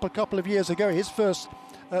LB Cup a couple of years ago, his first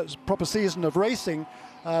proper season of racing,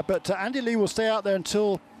 but Andy Lee will stay out there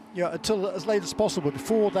until as late as possible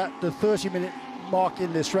before the 30-minute mark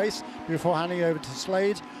in this race, before handing over to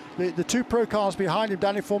Slade. The two pro cars behind him,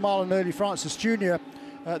 Danny Formal and Ernie Francis Jr.,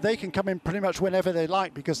 they can come in pretty much whenever they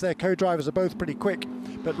like because their co-drivers are both pretty quick.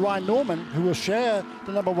 But Ryan Norman, who will share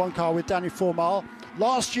the #1 car with Danny Formal,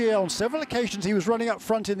 last year on several occasions he was running up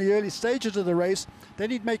front in the early stages of the race.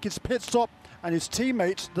 Then he'd make his pit stop, and his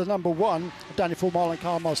teammates, the #1, Danny Formal and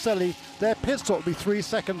Carl Marcelli, their pit stop would be 3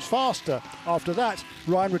 seconds faster. After that,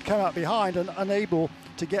 Ryan would come out behind and unable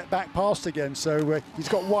to get back past again. So he's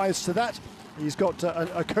got wise to that. He's got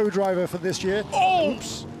a co-driver for this year. Oh!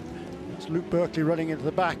 Oops. It's Luke Berkeley running into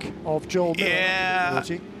the back of Joel Miller. Yeah.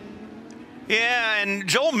 Yeah, and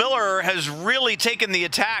Joel Miller has really taken the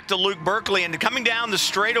attack to Luke Berkeley, and coming down the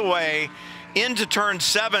straightaway into turn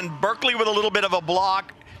 7, Berkeley with a little bit of a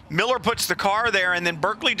block. Miller puts the car there, and then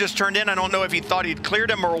Berkeley just turned in. I don't know if he thought he'd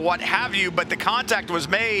cleared him or what have you, but the contact was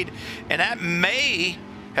made, and that may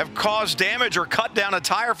have caused damage or cut down a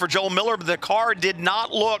tire for Joel Miller, but the car did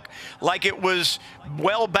not look like it was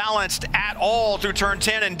well balanced at all through turn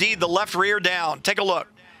 10. Indeed, the left rear down. Take a look.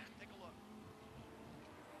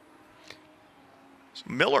 So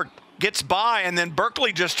Miller gets by, and then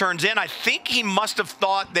Berkeley just turns in. I think he must have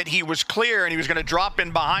thought that he was clear and he was going to drop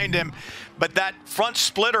in behind him, but that front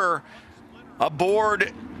splitter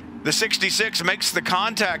aboard the 66 makes the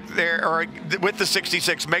contact there, or with the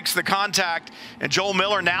 66 makes the contact, and Joel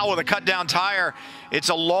Miller now with a cut down tire. It's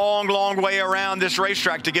a long, long way around this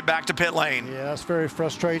racetrack to get back to pit lane. Yeah, that's very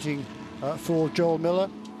frustrating for Joel Miller.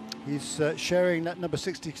 He's sharing that number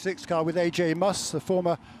 66 car with AJ Muss, the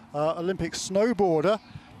former Olympic snowboarder,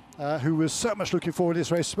 who was so much looking forward to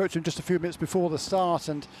this race. Spoke to him just a few minutes before the start,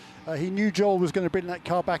 and he knew Joel was going to bring that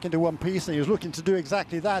car back into one piece, and he was looking to do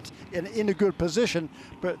exactly that in a good position,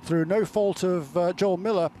 but through no fault of Joel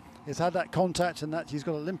Miller, he's had that contact, and that he's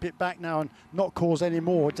got to limp it back now and not cause any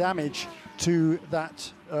more damage to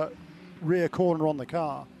that rear corner on the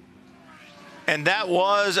car. And that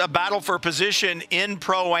was a battle for position in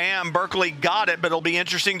Pro-Am. Berkeley got it, but it'll be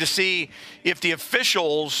interesting to see if the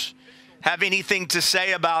officials have anything to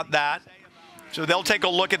say about that. So they'll take a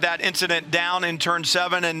look at that incident down in turn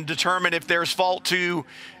 7 and determine if there's fault to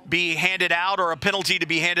be handed out, or a penalty to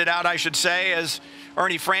be handed out, I should say, as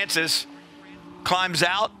Ernie Francis climbs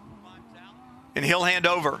out, and he'll hand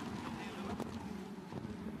over.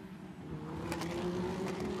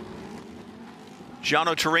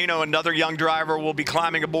 Gianno Torino, another young driver, will be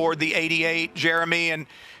climbing aboard the 88, Jeremy. And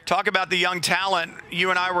talk about the young talent.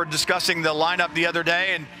 You and I were discussing the lineup the other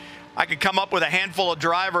day, and I could come up with a handful of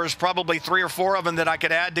drivers, probably 3 or 4 of them that I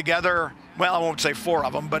could add together. Well, I won't say 4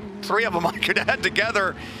 of them, but 3 of them I could add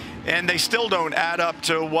together, and they still don't add up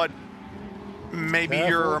to what maybe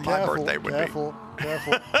your or my birthday would be.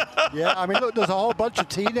 Careful. Yeah, I mean, look, there's a whole bunch of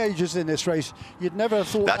teenagers in this race. You'd never have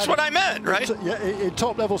thought. That's what I meant, right? Yeah, in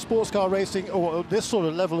top-level sports car racing, or this sort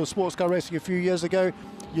of level of sports car racing a few years ago,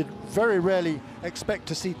 you'd very rarely expect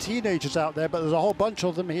to see teenagers out there, but there's a whole bunch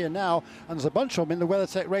of them here now, and there's a bunch of them in the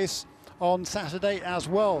WeatherTech race on Saturday as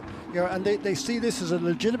well. You know, and they see this as a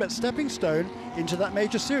legitimate stepping stone into that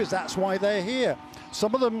major series. That's why they're here.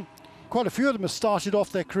 Some of them, quite a few of them, have started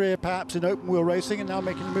off their career perhaps in open wheel racing and now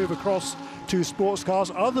making the move across to sports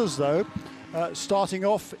cars. Others, though, starting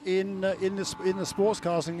off in the sports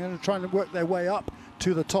cars and trying to work their way up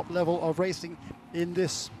to the top level of racing in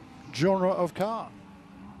this genre of car.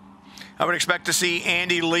 I would expect to see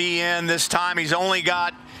Andy Lee in this time. He's only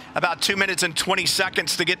got about 2 minutes and 20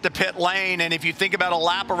 seconds to get to pit lane, and if you think about a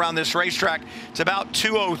lap around this racetrack, it's about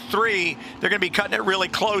 2:03. They're going to be cutting it really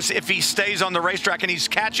close if he stays on the racetrack, and he's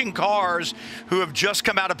catching cars who have just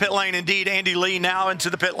come out of pit lane. Indeed, Andy Lee now into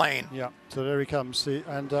the pit lane. Yeah, so there he comes,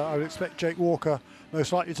 and I would expect Jake Walker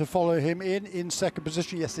most likely to follow him in second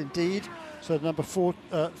position. Yes, indeed. So number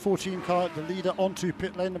 14 car, the leader, onto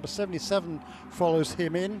pit lane. Number 77 follows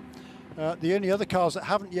him in. The only other cars that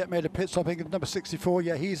haven't yet made a pit stop, I think number 64,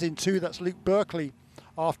 yeah, he's in too. That's Luke Berkeley,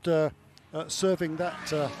 after serving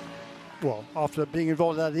that, after being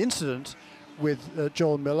involved in that incident with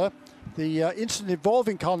Joel Miller. The incident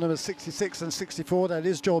involving car numbers 66 and 64, that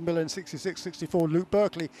is Joel Miller in 66, 64, Luke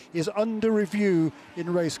Berkeley, is under review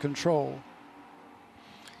in race control.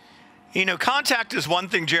 You know, contact is one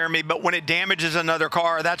thing, Jeremy, but when it damages another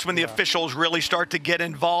car, that's when the officials really start to get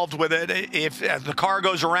involved with it. If the car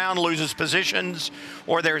goes around, loses positions,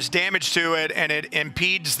 or there's damage to it and it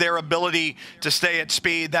impedes their ability to stay at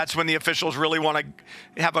speed, that's when the officials really want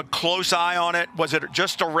to have a close eye on it. Was it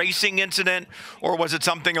just a racing incident, or was it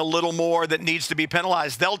something a little more that needs to be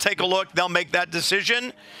penalized? They'll take a look. They'll make that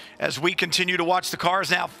decision as we continue to watch the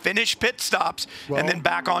cars now finish pit stops and then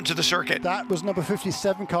back onto the circuit. That was number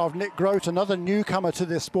 57 car of Nick Grote, another newcomer to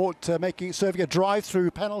this sport, serving a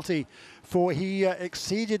drive-through penalty for he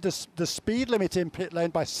exceeded the speed limit in pit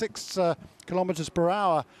lane by 6 kilometers per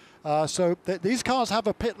hour. So these cars have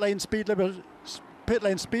a pit lane speed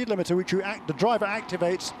limiter, which the driver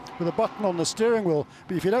activates with a button on the steering wheel.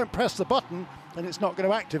 But if you don't press the button, then it's not going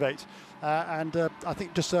to activate. I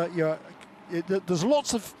think just there's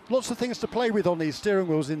lots of things to play with on these steering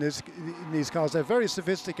wheels in these cars. They're very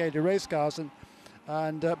sophisticated race cars,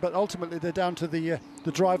 but ultimately they're down to the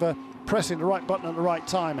driver pressing the right button at the right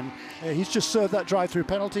time. And he's just served that drive-through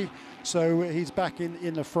penalty, so he's back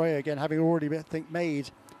in the fray again, having already, I think,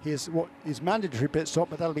 made his mandatory pit stop,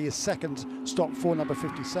 but that'll be his second stop for number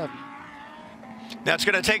 57. Now it's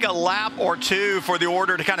going to take a lap or two for the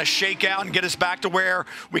order to kind of shake out and get us back to where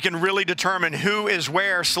we can really determine who is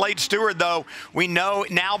where. Slade Stewart, though, we know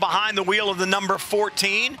now behind the wheel of the number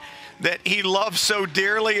 14 that he loves so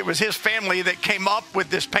dearly. It was his family that came up with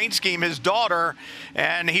this paint scheme, his daughter,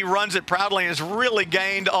 and he runs it proudly and has really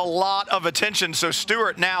gained a lot of attention. So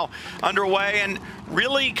Stewart now underway and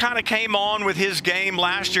really kind of came on with his game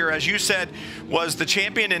last year. As you said, was the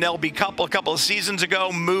champion in LB Cup a couple of seasons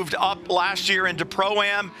ago, moved up last year into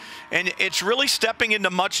Pro-Am, and it's really stepping into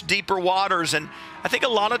much deeper waters. And I think a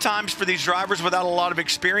lot of times for these drivers without a lot of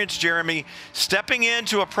experience, Jeremy, stepping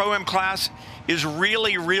into a Pro-Am class is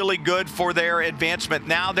really, really good for their advancement.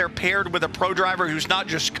 Now they're paired with a pro driver who's not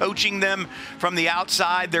just coaching them from the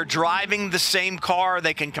outside. They're driving the same car.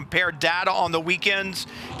 They can compare data on the weekends,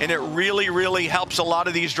 and it really, really helps a lot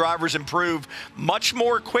of these drivers improve much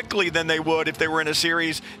more quickly than they would if they were in a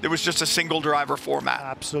series that was just a single driver format.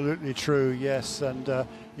 Absolutely true, yes. And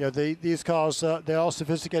these cars, they are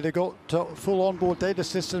sophisticated. They've got full onboard data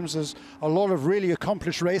systems. There's a lot of really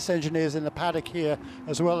accomplished race engineers in the paddock here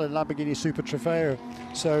as well in Lamborghini Super Trofeo.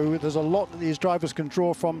 So there's a lot that these drivers can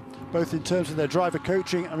draw from, both in terms of their driver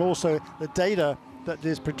coaching and also the data that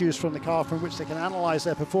is produced from the car, from which they can analyze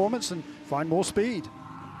their performance and find more speed.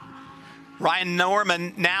 Ryan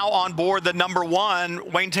Norman now on board the number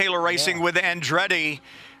 1, Wayne Taylor Racing with Andretti.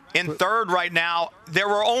 In third right now. There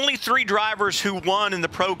were only 3 drivers who won in the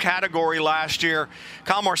pro category last year.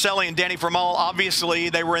 Kyle Marcelli and Danny Vermeil, obviously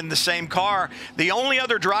they were in the same car. The only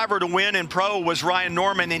other driver to win in pro was Ryan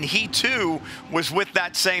Norman, and he too was with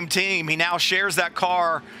that same team. He now shares that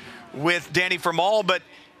car with Danny Vermeil, but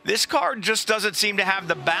this car just doesn't seem to have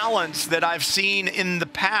the balance that I've seen in the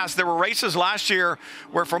past. There were races last year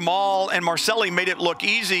where Vermeil and Marcelli made it look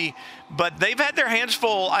easy, but they've had their hands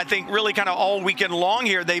full, I think, really kind of all weekend long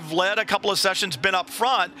here. They've led a couple of sessions, been up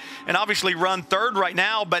front, and obviously run third right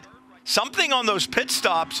now, but something on those pit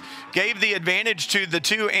stops gave the advantage to the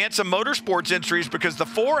 2 ANSA Motorsports entries, because the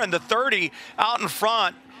 4 and the 30 out in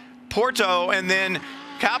front, Porto and then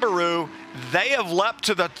Cabarrou, they have leapt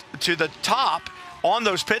to the top on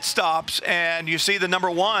those pit stops, and you see the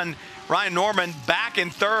number 1, Ryan Norman, back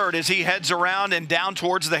in third as he heads around and down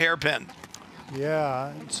towards the hairpin.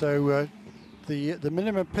 Yeah, so the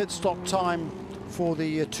minimum pit stop time for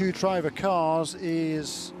the 2 driver cars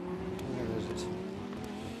is, where is it?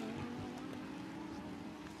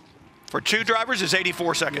 For 2 drivers is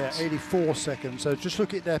 84 seconds. Yeah, 84 seconds. So just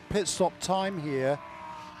look at their pit stop time here.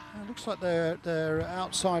 It looks like they're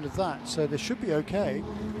outside of that, so they should be okay.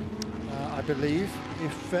 I believe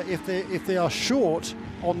if they are short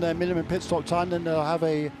on their minimum pit stop time, then they'll have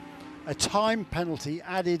a time penalty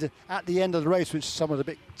added at the end of the race, which is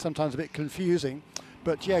sometimes a bit confusing.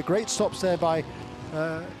 But yeah, great stops there by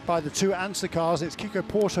the 2 ANSA cars. It's Kiko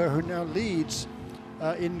Porto who now leads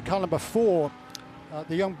in car number 4.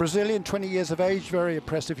 The young Brazilian, 20 years of age, very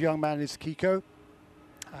impressive young man is Kiko.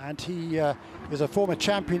 And he is a former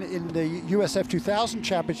champion in the USF 2000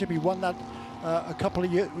 championship. He won that a couple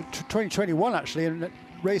of years, 2021 actually, and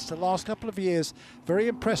raced the last couple of years very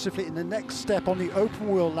impressively in the next step on the open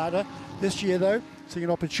wheel ladder. This year though, seeing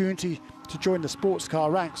an opportunity to join the sports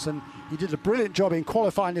car ranks, and he did a brilliant job in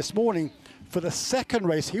qualifying this morning for the second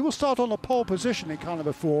race. He will start on the pole position in car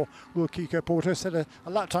number 4, will Kiko Porto. Set a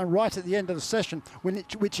lap time right at the end of the session,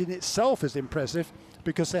 which in itself is impressive,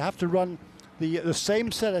 because they have to run the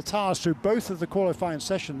same set of tires through both of the qualifying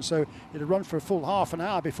sessions, so it had run for a full half an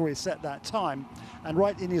hour before he set that time. And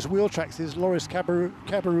right in his wheel tracks is Loris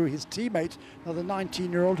Cabarrou, his teammate, another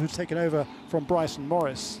 19-year-old who's taken over from Bryson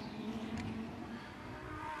Morris.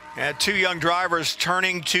 And two young drivers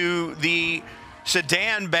turning to the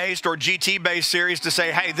sedan-based or GT-based series to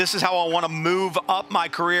say, hey, this is how I want to move up my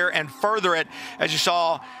career and further it. As you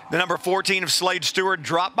saw, the number 14 of Slade Stewart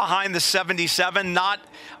drop behind the 77. Not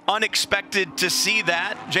unexpected to see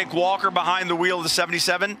that. Jake Walker behind the wheel of the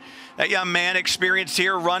 77. That young man experienced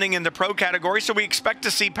here running in the pro category, so we expect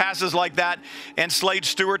to see passes like that and Slade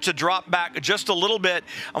Stewart to drop back just a little bit.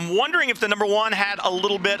 I'm wondering if the number 1 had a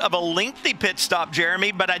little bit of a lengthy pit stop,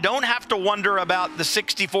 Jeremy, but I don't have to wonder about the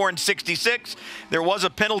 64 and 66. There was a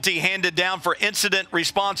penalty handed down for incident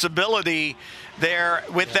responsibility there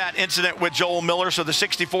with that incident with Joel Miller, so the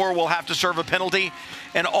 64 will have to serve a penalty.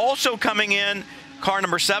 And also coming in, car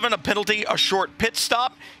number 7, a penalty, a short pit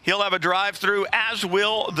stop. He'll have a drive-through, as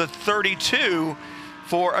will the 32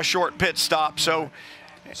 for a short pit stop. So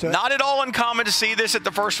not at all uncommon to see this at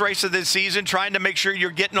the first race of this season, trying to make sure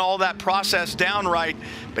you're getting all that process down right.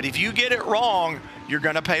 But if you get it wrong, you're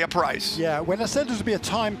going to pay a price. Yeah, when I said there would be a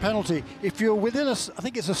time penalty, if you're within I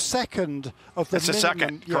think it's a second of the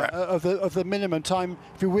minimum, correct. of the minimum time.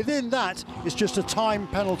 If you're within that, it's just a time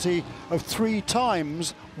penalty of 3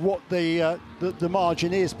 times what the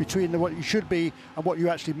margin is between what you should be and what you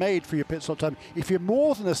actually made for your pit stop time. If you're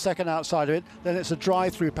more than a second outside of it, then it's a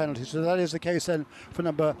drive-through penalty. So that is the case then for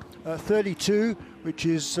number 32, which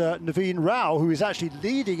is Naveen Rao, who is actually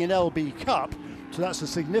leading in LB Cup. So that's a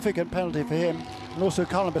significant penalty for him. And also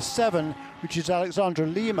car number 7, which is Alexandra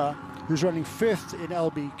Lima, who's running 5th in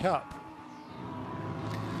LB Cup.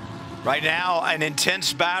 Right now, an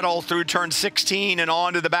intense battle through turn 16 and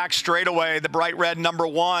on to the back straightaway. The bright red number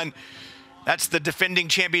 1. That's the defending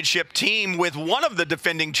championship team with one of the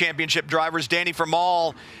defending championship drivers, Danny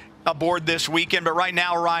Formal, aboard this weekend. But right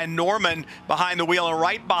now, Ryan Norman behind the wheel, and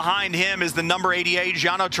right behind him is the number 88,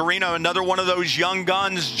 Gianno Torino, another one of those young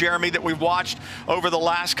guns, Jeremy, that we've watched over the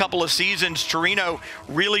last couple of seasons. Torino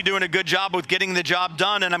really doing a good job with getting the job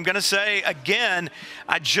done. And I'm going to say again,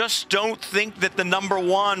 I just don't think that the number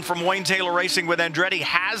 1 from Wayne Taylor Racing with Andretti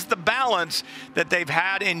has the balance that they've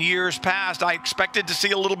had in years past. I expected to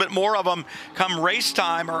see a little bit more of them come race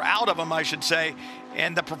time, or out of them, I should say.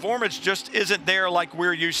 And the performance just isn't there like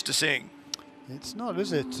we're used to seeing. It's not,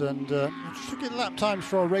 is it? And just looking at lap times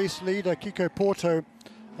for our race leader, Kiko Porto,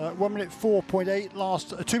 1 minute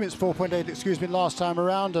 4.8 2 minutes 4.8, excuse me, last time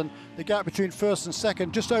around, and the gap between first and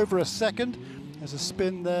second just over a second. There's a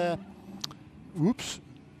spin there. Oops.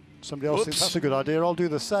 Somebody else thinks that's a good idea. I'll do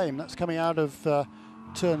the same. That's coming out of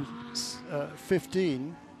turn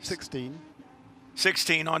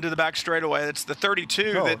 16 onto the back straightaway. That's the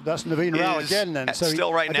 32. Oh, that's Naveen Rao again then. So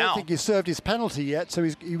still right now. I don't think he served his penalty yet. So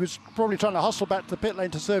he was probably trying to hustle back to the pit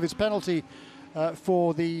lane to serve his penalty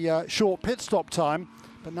for the short pit stop time.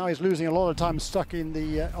 But now he's losing a lot of time stuck in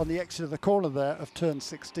the on the exit of the corner there of turn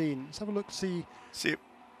 16. Let's have a look, see.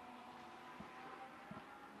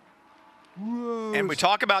 Whoa. And we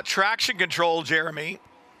talk about traction control, Jeremy.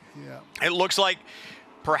 Yeah. It looks like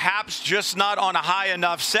perhaps just not on a high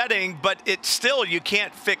enough setting, but it's still, you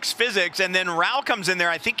can't fix physics. And then Rao comes in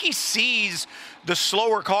there. I think he sees the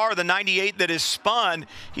slower car, the 98 that is spun.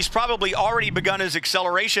 He's probably already begun his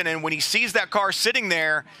acceleration. And when he sees that car sitting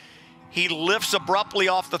there, he lifts abruptly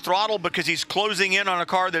off the throttle because he's closing in on a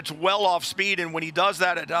car that's well off speed. And when he does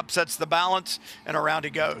that, it upsets the balance, and around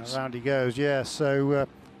he goes. Around he goes, yeah. So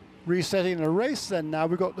resetting the race then now.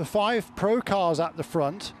 We've got the 5 pro cars at the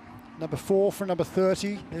front. Number 4 for number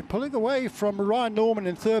 30. They're pulling away from Ryan Norman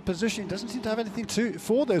in 3rd position. He doesn't seem to have anything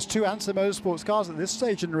for those 2 Answer Motorsports cars at this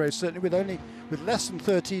stage in the race, certainly with less than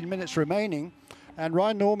 13 minutes remaining. And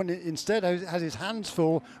Ryan Norman instead has his hands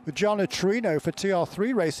full with Gianno Torino for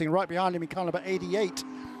TR3 Racing right behind him in car number 88.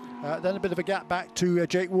 Then a bit of a gap back to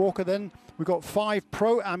Jake Walker. Then we've got 5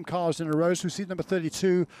 Pro-Am cars in a row. So we see number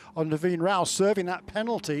 32 on Naveen Rao serving that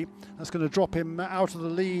penalty. That's going to drop him out of the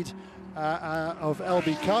lead of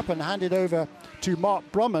LB Cup and hand it over to Mark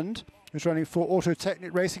Brummond, who's running for Auto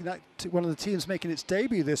Technic Racing, that one of the teams making its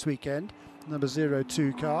debut this weekend, number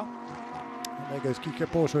 02 car. And there goes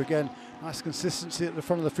Kiko Porto again. Nice consistency at the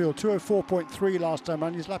front of the field. 2:04.3 last time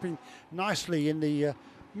around. He's lapping nicely in the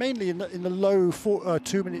mainly in the low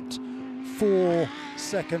 2 minute 4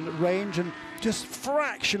 second range, and just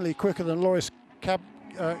fractionally quicker than Loris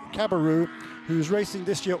Cabarrou, who's racing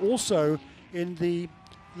this year also in the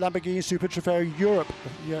Lamborghini Super Trofeo Europe.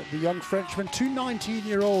 The young Frenchman, 2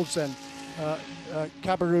 19-year-olds then,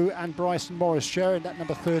 Cabarrou and Bryson Morris sharing that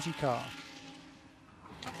number 30 car.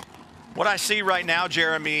 What I see right now,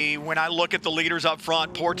 Jeremy, when I look at the leaders up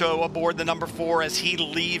front, Porto aboard the number 4 as he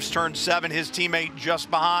leaves turn 7, his teammate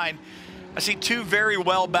just behind. I see two very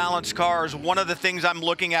well-balanced cars. One of the things I'm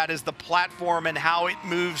looking at is the platform and how it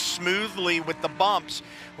moves smoothly with the bumps.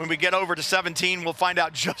 When we get over to 17, we'll find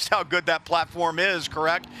out just how good that platform is,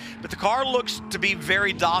 correct? But the car looks to be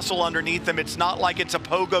very docile underneath them. It's not like it's a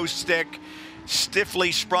pogo stick,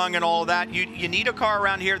 stiffly sprung and all of that. You need a car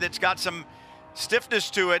around here that's got some stiffness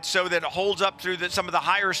to it so that it holds up through some of the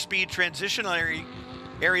higher speed transitional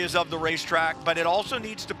areas of the racetrack, but it also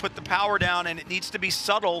needs to put the power down and it needs to be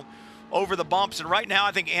subtle over the bumps. And right now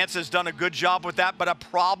I think Ansa's done a good job with that, but a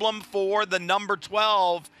problem for the number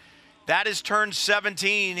 12, that is turn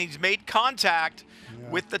 17. He's made contact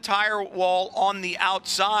with the tire wall on the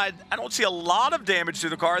outside. I don't see a lot of damage to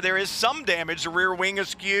the car. There is some damage, the rear wing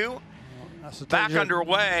askew. Back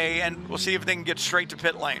underway, and we'll see if they can get straight to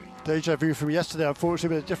pit lane. Deja vu from yesterday,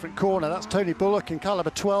 unfortunately, with a different corner. That's Tony Bullock in car number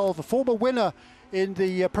 12, the former winner in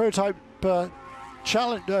the prototype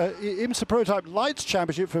challenge, IMSA Prototype Lights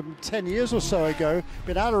Championship from 10 years or so ago.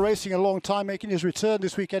 Been out of racing a long time, making his return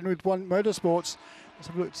this weekend with One Motorsports. Let's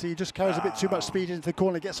have a look. See, he just carries a bit too much speed into the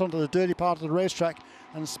corner, gets onto the dirty part of the racetrack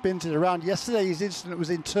and spins it around. Yesterday, his incident was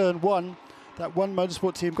in turn 1. That One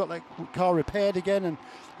Motorsport team got that car repaired again, and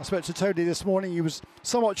I spoke to Tony this morning. He was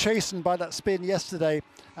somewhat chastened by that spin yesterday,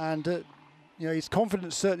 and you know, his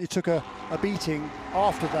confidence certainly took a beating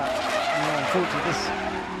after that. Unfortunately, this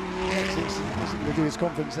next incident isn't going to do his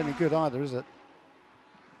confidence any good either, is it?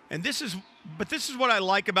 And this is what I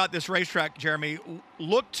like about this racetrack, Jeremy.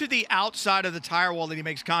 Look to the outside of the tire wall that he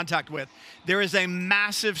makes contact with. There is a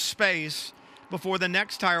massive space before the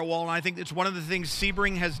next tire wall, and I think it's one of the things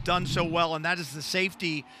Sebring has done so well, and that is the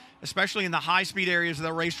safety, especially in the high-speed areas of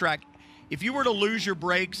the racetrack. If you were to lose your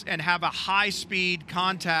brakes and have a high-speed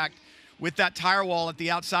contact with that tire wall at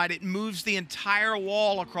the outside, it moves the entire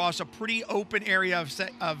wall across a pretty open area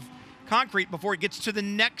of concrete before it gets to the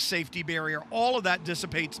next safety barrier. All of that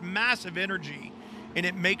dissipates massive energy, and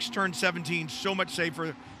it makes turn 17 so much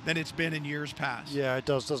safer than it's been in years past. Yeah, it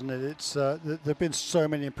does, doesn't it? It's there have been so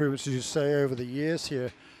many improvements, as you say, over the years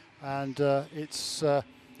here, and yeah,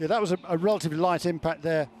 that was a relatively light impact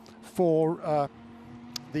there for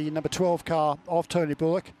the number 12 car of Tony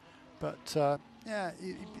Bullock, but yeah,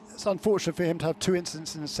 it's unfortunate for him to have two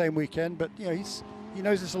incidents in the same weekend. But you know, he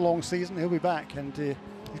knows it's a long season. He'll be back, and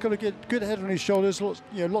he's got a good head on his shoulders.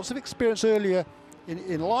 Lots of experience earlier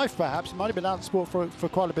in life, perhaps. He might have been out of sport for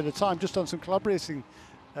quite a bit of time, just done some club racing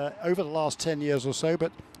over the last 10 years or so, but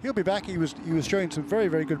he'll be back. He was showing some very,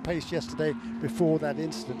 very good pace yesterday before that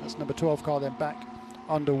incident. That's number 12 car then back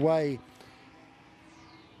underway.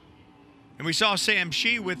 And we saw Sam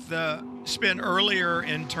Shee with the spin earlier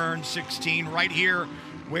in turn 16, right here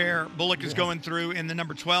where Bullock is going through in the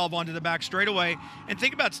number 12 onto the back straightaway. And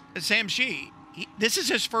think about Sam Shee. This is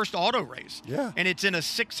his first auto race. Yeah. And it's in a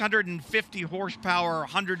 650 horsepower,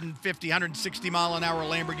 160 mile an hour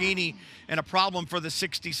Lamborghini, and a problem for the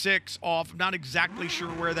 66 off. Not exactly sure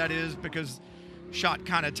where that is because shot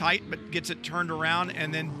kind of tight, but gets it turned around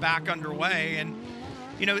and then back underway. And,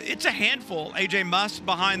 you know, it's a handful. AJ Musk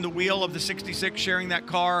behind the wheel of the 66, sharing that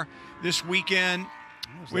car this weekend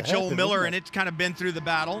with Joel Miller, and it's kind of been through the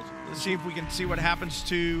battle. Let's see if we can see what happens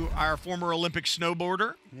to our former Olympic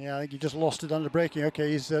snowboarder. Yeah, I think he just lost it under braking.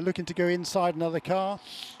 Okay, he's looking to go inside another car.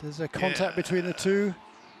 There's a contact between the two.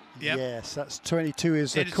 Yep. Yes, that's 22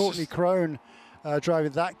 is Courtney Crone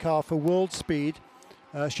driving that car for World Speed.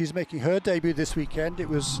 She's making her debut this weekend. It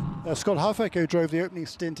was Scott Huffaker who drove the opening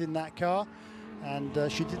stint in that car,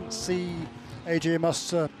 and she didn't see AJ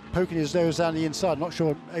Musk poking his nose down the inside. Not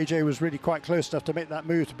sure AJ was really quite close enough to make that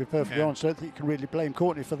move, to be perfectly honest. I don't think you can really blame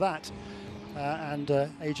Courtney for that. And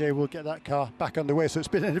AJ will get that car back underway. So it's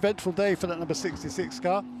been an eventful day for that number 66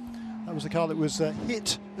 car. That was a car that was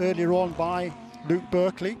hit earlier on by Luke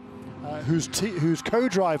Berkeley, whose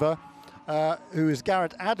co-driver, who is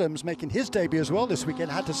Garrett Adams, making his debut as well this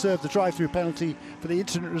weekend, had to serve the drive-through penalty for the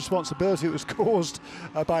incident responsibility that was caused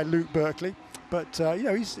by Luke Berkeley. But you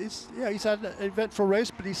know, he's had an eventful race,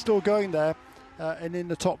 but he's still going there and in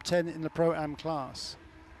the top 10 in the Pro-Am class.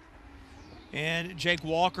 And Jake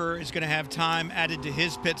Walker is going to have time added to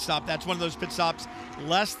his pit stop. That's one of those pit stops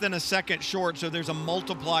less than a second short, so there's a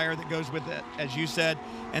multiplier that goes with it, as you said.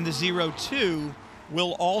 And the 0-2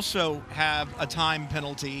 will also have a time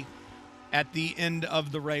penalty at the end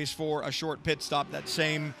of the race for a short pit stop. That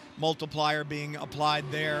same multiplier being applied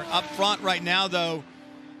there. Up front right now, though,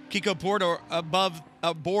 Kiko Porto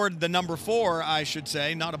aboard the number 4, I should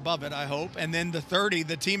say, not above it, I hope. And then the 30,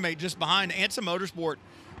 the teammate just behind. Ansa Motorsport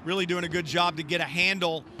really doing a good job to get a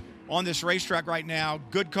handle on this racetrack right now.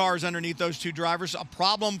 Good cars underneath those two drivers. A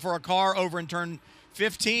problem for a car over in turn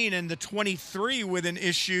 15, and the 23 with an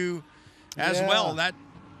issue as well.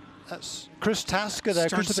 That's Chris Tasker there,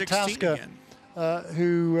 Christopher Tasker, again.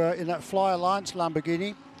 who in that Fly Alliance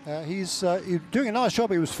Lamborghini. He's doing a nice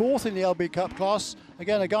job. He was 4th in the LB Cup class.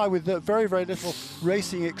 Again, a guy with very, very little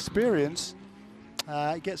racing experience.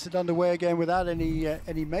 He gets it underway again without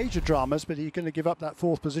any major dramas, but he's going to give up that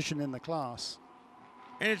 4th position in the class.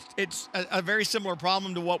 And it's a very similar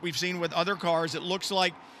problem to what we've seen with other cars. It looks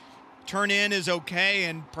like turn in is okay,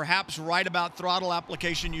 and perhaps right about throttle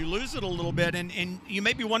application you lose it a little bit, and you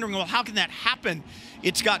may be wondering, well, how can that happen?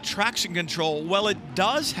 It's got traction control. Well, it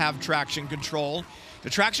does have traction control. The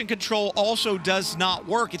traction control also does not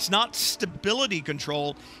work. It's not stability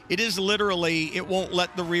control. It is literally, it won't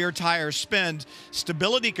let the rear tires spin.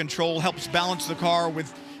 Stability control helps balance the car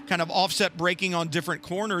with kind of offset braking on different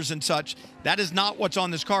corners and such. That is not what's on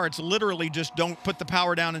this car. It's literally just don't put the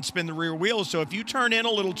power down and spin the rear wheels. So if you turn in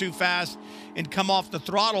a little too fast and come off the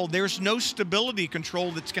throttle, there's no stability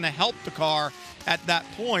control that's going to help the car at that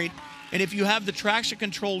point. And if you have the traction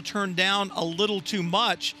control turned down a little too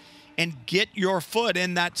much and get your foot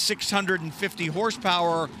in that 650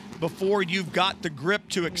 horsepower before you've got the grip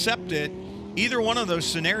to accept it, either one of those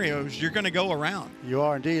scenarios, you're going to go around. You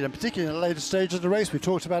are indeed, and particularly in the later stage of the race, we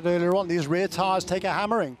talked about earlier on, these rear tires take a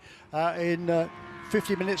hammering. In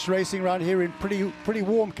 50 minutes racing around here in pretty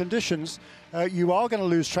warm conditions, you are going to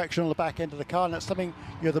lose traction on the back end of the car, and that's something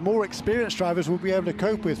the more experienced drivers will be able to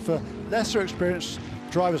cope with. For lesser experienced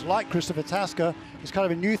drivers like Christopher Tasker, it's kind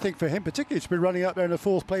of a new thing for him, particularly to be running up there in the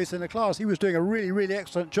 4th place in the class. He was doing a really, really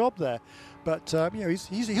excellent job there. But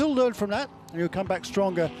he'll learn from that, and he'll come back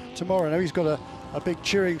stronger tomorrow. I know he's got a big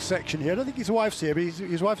cheering section here. I don't think his wife's here, but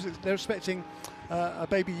his wife's, they're expecting a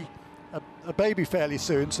baby fairly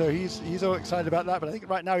soon, so he's all excited about that. But I think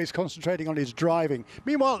right now he's concentrating on his driving.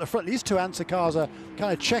 Meanwhile, at the front, these two Answer cars are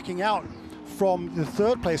kind of checking out from the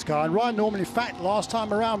 3rd place car, and Ryan Norman, in fact, last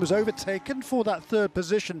time around was overtaken for that 3rd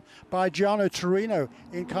position by Gianno Torino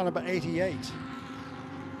in car number 88.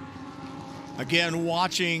 Again,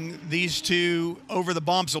 watching these two over the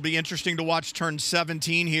bumps, it'll be interesting to watch turn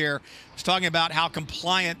 17 here. I was talking about how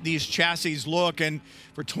compliant these chassis look, and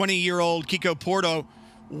for 20-year-old Kiko Porto,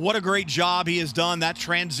 what a great job he has done. That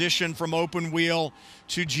transition from open wheel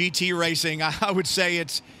to GT racing, I would say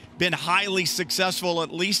it's been highly successful,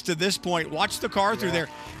 at least to this point. Watch the car through there.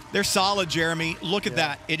 They're solid, Jeremy. Look at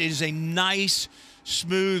that. It is a nice,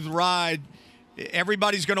 smooth ride.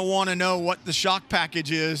 Everybody's going to want to know what the shock package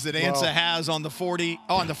is that ANSA has on the 40,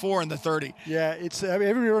 on the 4 and the 30. Yeah, it's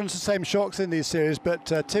everybody runs the same shocks in these series, but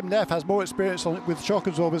Tim Neff has more experience with shock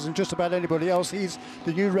absorbers than just about anybody else. He's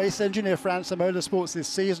the new race engineer for ANSA Motorsports this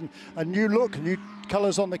season. A new look, new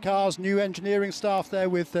colours on the cars, new engineering staff there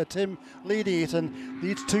with Tim leading it, and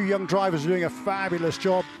these two young drivers are doing a fabulous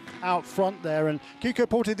job out front there. And Kiko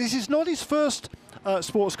Porto, this is not his first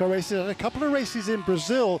sports car races. And a couple of races in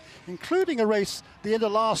Brazil, including a race the end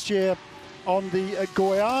of last year on the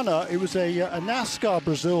Goiânia. It was a NASCAR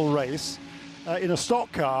Brazil race in a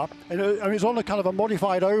stock car, and it was on a kind of a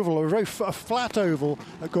modified oval, a very flat oval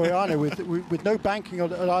at Goiânia with no banking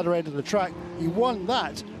at either end of the track. He won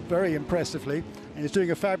that very impressively, and he's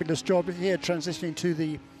doing a fabulous job here transitioning to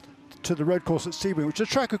the road course at Sebring, which is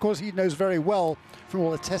a track, of course, he knows very well from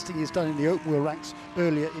all the testing he's done in the open wheel ranks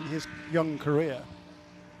earlier in his young career.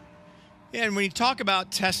 Yeah, and when you talk about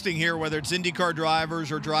testing here, whether it's IndyCar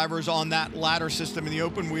drivers or drivers on that ladder system in the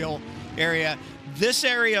open wheel area, this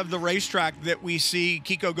area of the racetrack that we see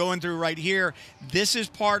Kiko going through right here, this is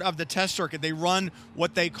part of the test circuit. They run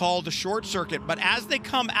what they call the short circuit. But as they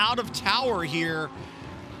come out of Tower here,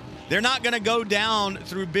 they're not going to go down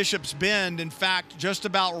through Bishop's Bend. In fact, just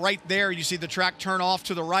about right there, you see the track turn off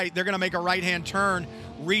to the right. They're going to make a right-hand turn,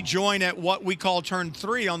 rejoin at what we call turn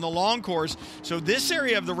 3 on the long course. So this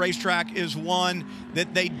area of the racetrack is one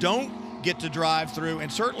that they don't get to drive through, and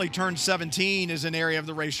certainly turn 17 is an area of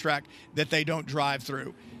the racetrack that they don't drive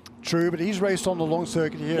through. True, but he's raced on the long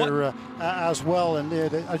circuit here as well, and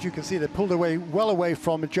as you can see, they pulled away well away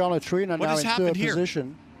from Gianno Torino now in 3rd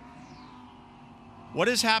position. What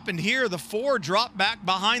has happened here? The 4 dropped back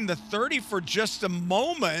behind the 30 for just a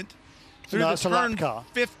moment through the turn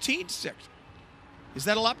 15. Is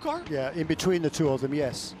that a lap car? Yeah, in between the two of them,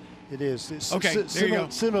 yes, it is. It's okay, there you go.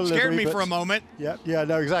 Similar Scared livery, me for a moment. Yeah,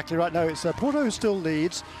 no, exactly right. No, it's Porto who still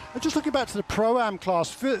leads. Just looking back to the Pro-Am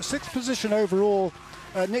class, 6th position overall,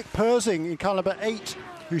 Nick Persing in car number 8,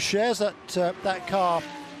 who shares that car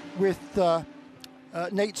with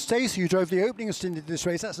Nate Stacey, who drove the opening stint of this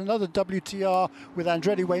race. That's another WTR with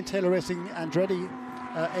Andretti, Wayne Taylor Racing Andretti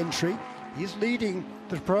entry. He's leading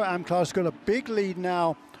the Pro-Am class, got a big lead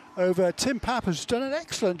now over Tim Pappas, who's done an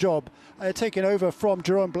excellent job taking over from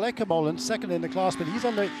Jerome Blekemolen, second in the class, but he's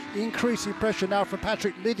under increasing pressure now from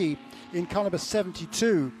Patrick Liddy in car number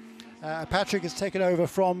 72. Patrick has taken over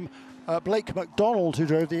from Blake McDonald, who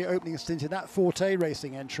drove the opening stint in that Forte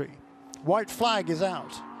Racing entry. White flag is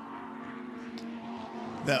out.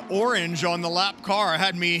 The orange on the lap car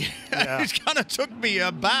had me, Yeah. it kind of took me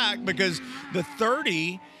aback because the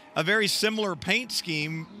 30, a very similar paint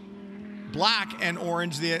scheme, black and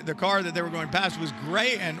orange. The car that they were going past was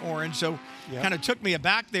gray and orange, so kind of took me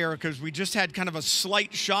aback there because we just had kind of a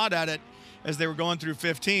slight shot at it as they were going through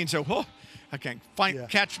 15. So I can't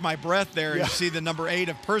catch my breath there and see the number 8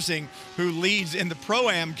 of Persing, who leads in the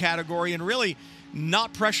Pro-Am category and really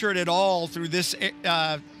not pressured at all through this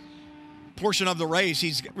portion of the race.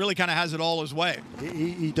 He's really kind of has it all his way.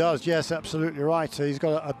 He does, yes, absolutely right. So he's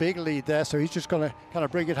got a big lead there, so he's just going to kind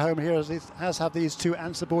of bring it home here as he has had these two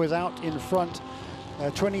Answer boys out in front.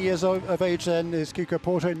 20 years of age then is Kiko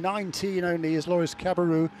Porto, 19 only is Loris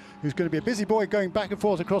Cabarrou, who's going to be a busy boy going back and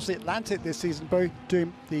forth across the Atlantic this season, both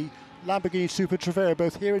doing the Lamborghini Super Trofeo,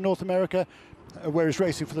 both here in North America, where he's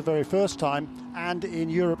racing for the very first time, and in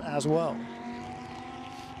Europe as well.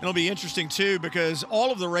 It'll be interesting, too, because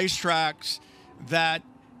all of the racetracks that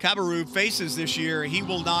Cabarrou faces this year, he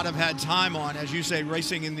will not have had time on, as you say,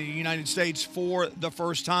 racing in the United States for the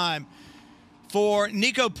first time. For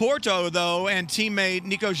Nico Porto, though, and teammate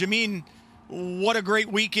Nico Jamin, what a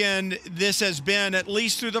great weekend this has been, at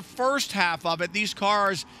least through the first half of it. These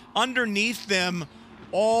cars underneath them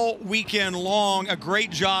all weekend long. A great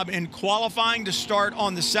job in qualifying to start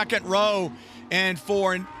on the second row. And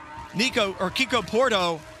for Kiko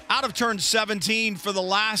Porto, out of turn 17 for the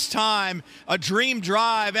last time, a dream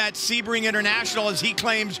drive at Sebring International as he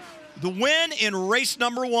claims the win in race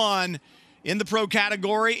number 1 in the pro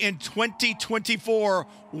category in 2024.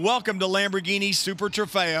 Welcome to Lamborghini Super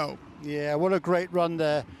Trofeo. Yeah, what a great run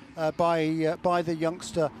there by the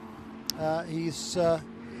youngster. He's a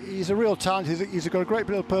real talent. He's got a great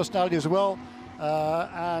little personality as well.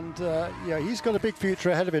 Yeah, he's got a big future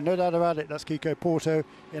ahead of him, no doubt about it. That's Kiko Porto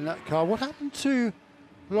in that car. What happened to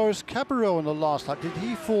Loris Cabarrou on the last lap? Did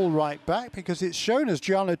he fall right back? Because it's shown as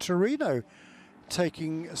Gianni Torino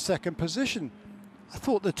taking second position. I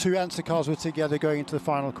thought the two Answer cars were together going into the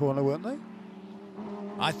final corner, weren't they?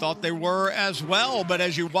 I thought they were as well, but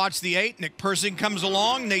as you watch the 8, Nick Persing comes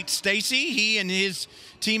along. Nate Stacey, he and his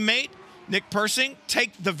teammate, Nick Persing,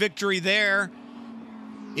 take the victory there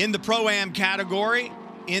in the Pro-Am category.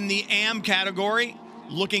 In the Am category,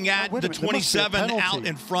 looking at the 27 out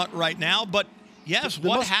in front right now. But yes,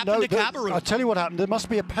 what happened to Cabarrou? I'll tell you what happened. There must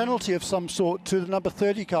be a penalty of some sort to the number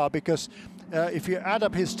 30 car, because if you add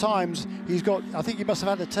up his times, he's got, I think he must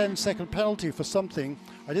have had a 10-second penalty for something.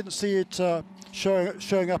 I didn't see it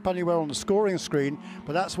showing up anywhere on the scoring screen,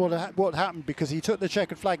 but that's what happened, because he took the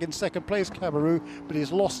checkered flag in second place, Cabarrou, but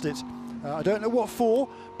he's lost it. I don't know what for,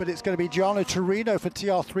 but it's going to be Gianni Torino for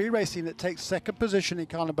TR3 Racing that takes second position in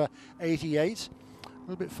car number 88. A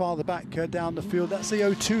little bit farther back down the field, that's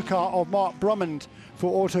the 02 car of Mark Brummond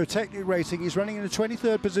for Auto Technic Racing. He's running in the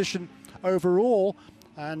 23rd position overall,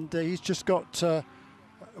 and he's just got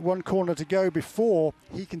one corner to go before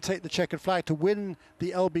he can take the checkered flag to win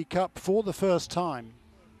the LB Cup for the first time.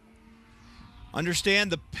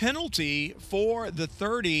 Understand the penalty for the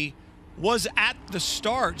 30 was at the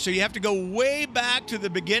start, so you have to go way back to the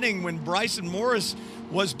beginning when Bryson Morris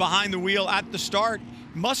was behind the wheel at the start.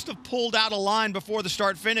 Must have pulled out a line before the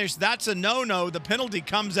start finish. That's a no-no. The penalty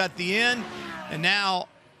comes at the end, and now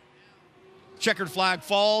checkered flag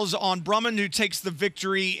falls on Brummond, who takes the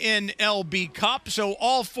victory in LB Cup. So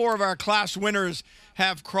all 4 of our class winners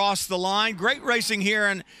have crossed the line. Great racing here,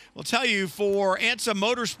 and we'll tell you, for ANSA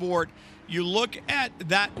Motorsport, you look at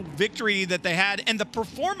that victory that they had and the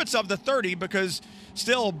performance of the 30, because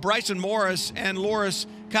still Bryson Morris and Loris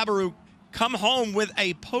Cabarrou come home with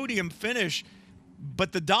a podium finish.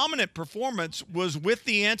 But the dominant performance was with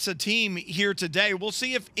the ANSA team here today. We'll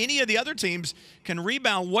see if any of the other teams can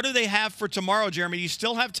rebound. What do they have for tomorrow, Jeremy? You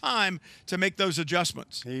still have time to make those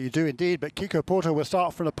adjustments. You do indeed, but Kiko Porto will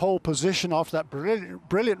start from the pole position after that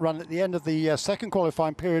brilliant run at the end of the second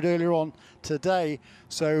qualifying period earlier on today.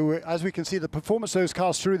 So as we can see, the performance of those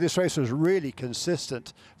cars through this race was really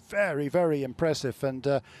consistent. Very, very impressive. And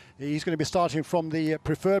he's going to be starting from the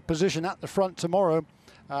preferred position at the front tomorrow.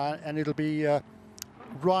 And it'll be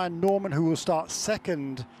Ryan Norman who will start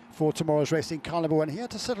second for tomorrow's race in car number 1. He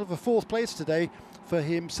had to settle for 4th place today for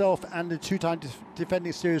himself and the 2-time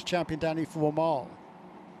defending series champion Danny Formal.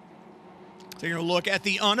 Taking a look at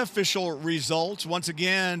the unofficial results. Once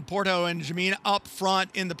again, Porto and Jameen up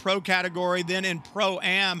front in the Pro category. Then in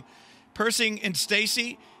Pro-Am, Persing and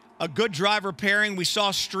Stacy, a good driver pairing. We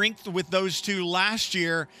saw strength with those two last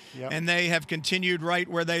year, and they have continued right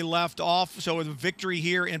where they left off. So with a victory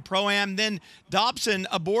here in Pro-Am. Then Dobson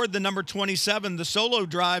aboard the number 27, the solo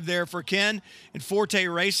drive there for Ken and Forte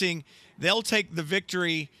Racing. They'll take the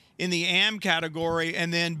victory in the Am category.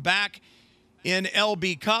 And then back in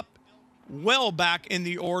LB Cup, well back in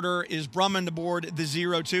the order is Brumman aboard the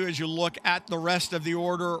 02 as you look at the rest of the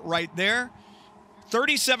order right there.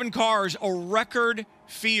 37 cars, a record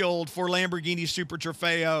field for Lamborghini Super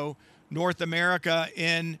Trofeo North America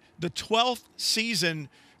in the 12th season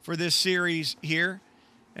for this series here.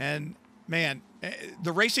 And man,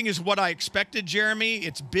 the racing is what I expected, Jeremy.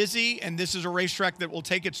 It's busy, and this is a racetrack that will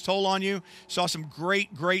take its toll on you. Saw some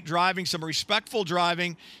great driving, some respectful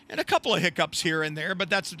driving, and a couple of hiccups here and there, but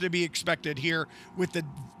that's to be expected here with the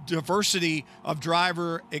diversity of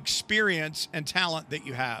driver experience and talent that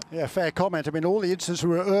you have. Yeah, fair comment. I mean, all the incidents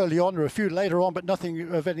were early on, there were a few later on, but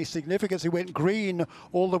nothing of any significance. It went green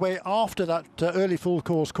all the way after that early full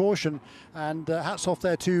course caution. And hats off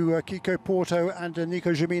there to Kiko Porto and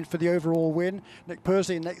Nico Jameen for the overall win. Nick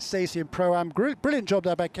Percy and Nick Stacey in Pro-Am. Brilliant job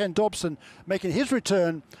there by Ken Dobson, making his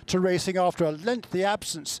return to racing after a lengthy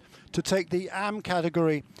absence to take the Am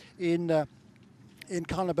category in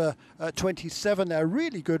caliber 27 there.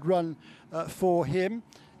 Really good run for him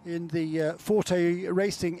in the Forte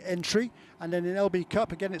Racing entry. And then in LB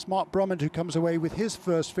Cup, again, it's Mark Brummond who comes away with his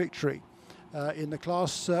first victory in the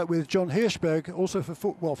class, with John Hirschberg also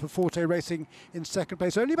for Forte Racing in second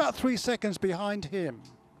place, only about 3 seconds behind him.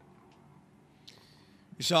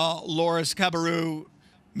 You saw Loris Cabarrou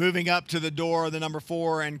moving up to the door of the number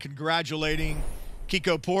 4 and congratulating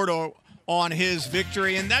Kiko Porto on his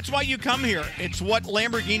victory, and that's why you come here. It's what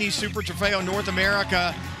Lamborghini Super Trofeo North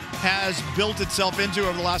America has built itself into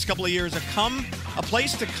over the last couple of years, a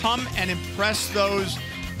place to come and impress those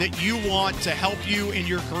that you want to help you in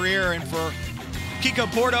your career. And for Kiko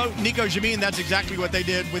Porto, Nico Jameen, that's exactly what they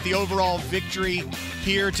did with the overall victory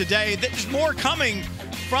here today. There's more coming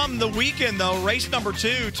from the weekend, though. Race number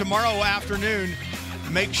 2 tomorrow afternoon.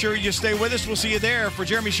 Make sure you stay with us. We'll see you there. For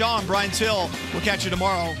Jeremy Shaw and Brian Till, we'll catch you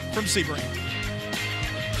tomorrow from Sebring.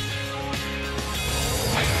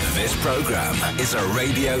 This program is a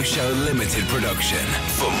Radio Show Limited production.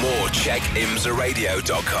 For more, check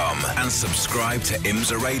imsaradio.com and subscribe to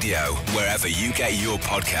IMSA Radio wherever you get your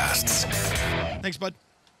podcasts. Thanks, bud.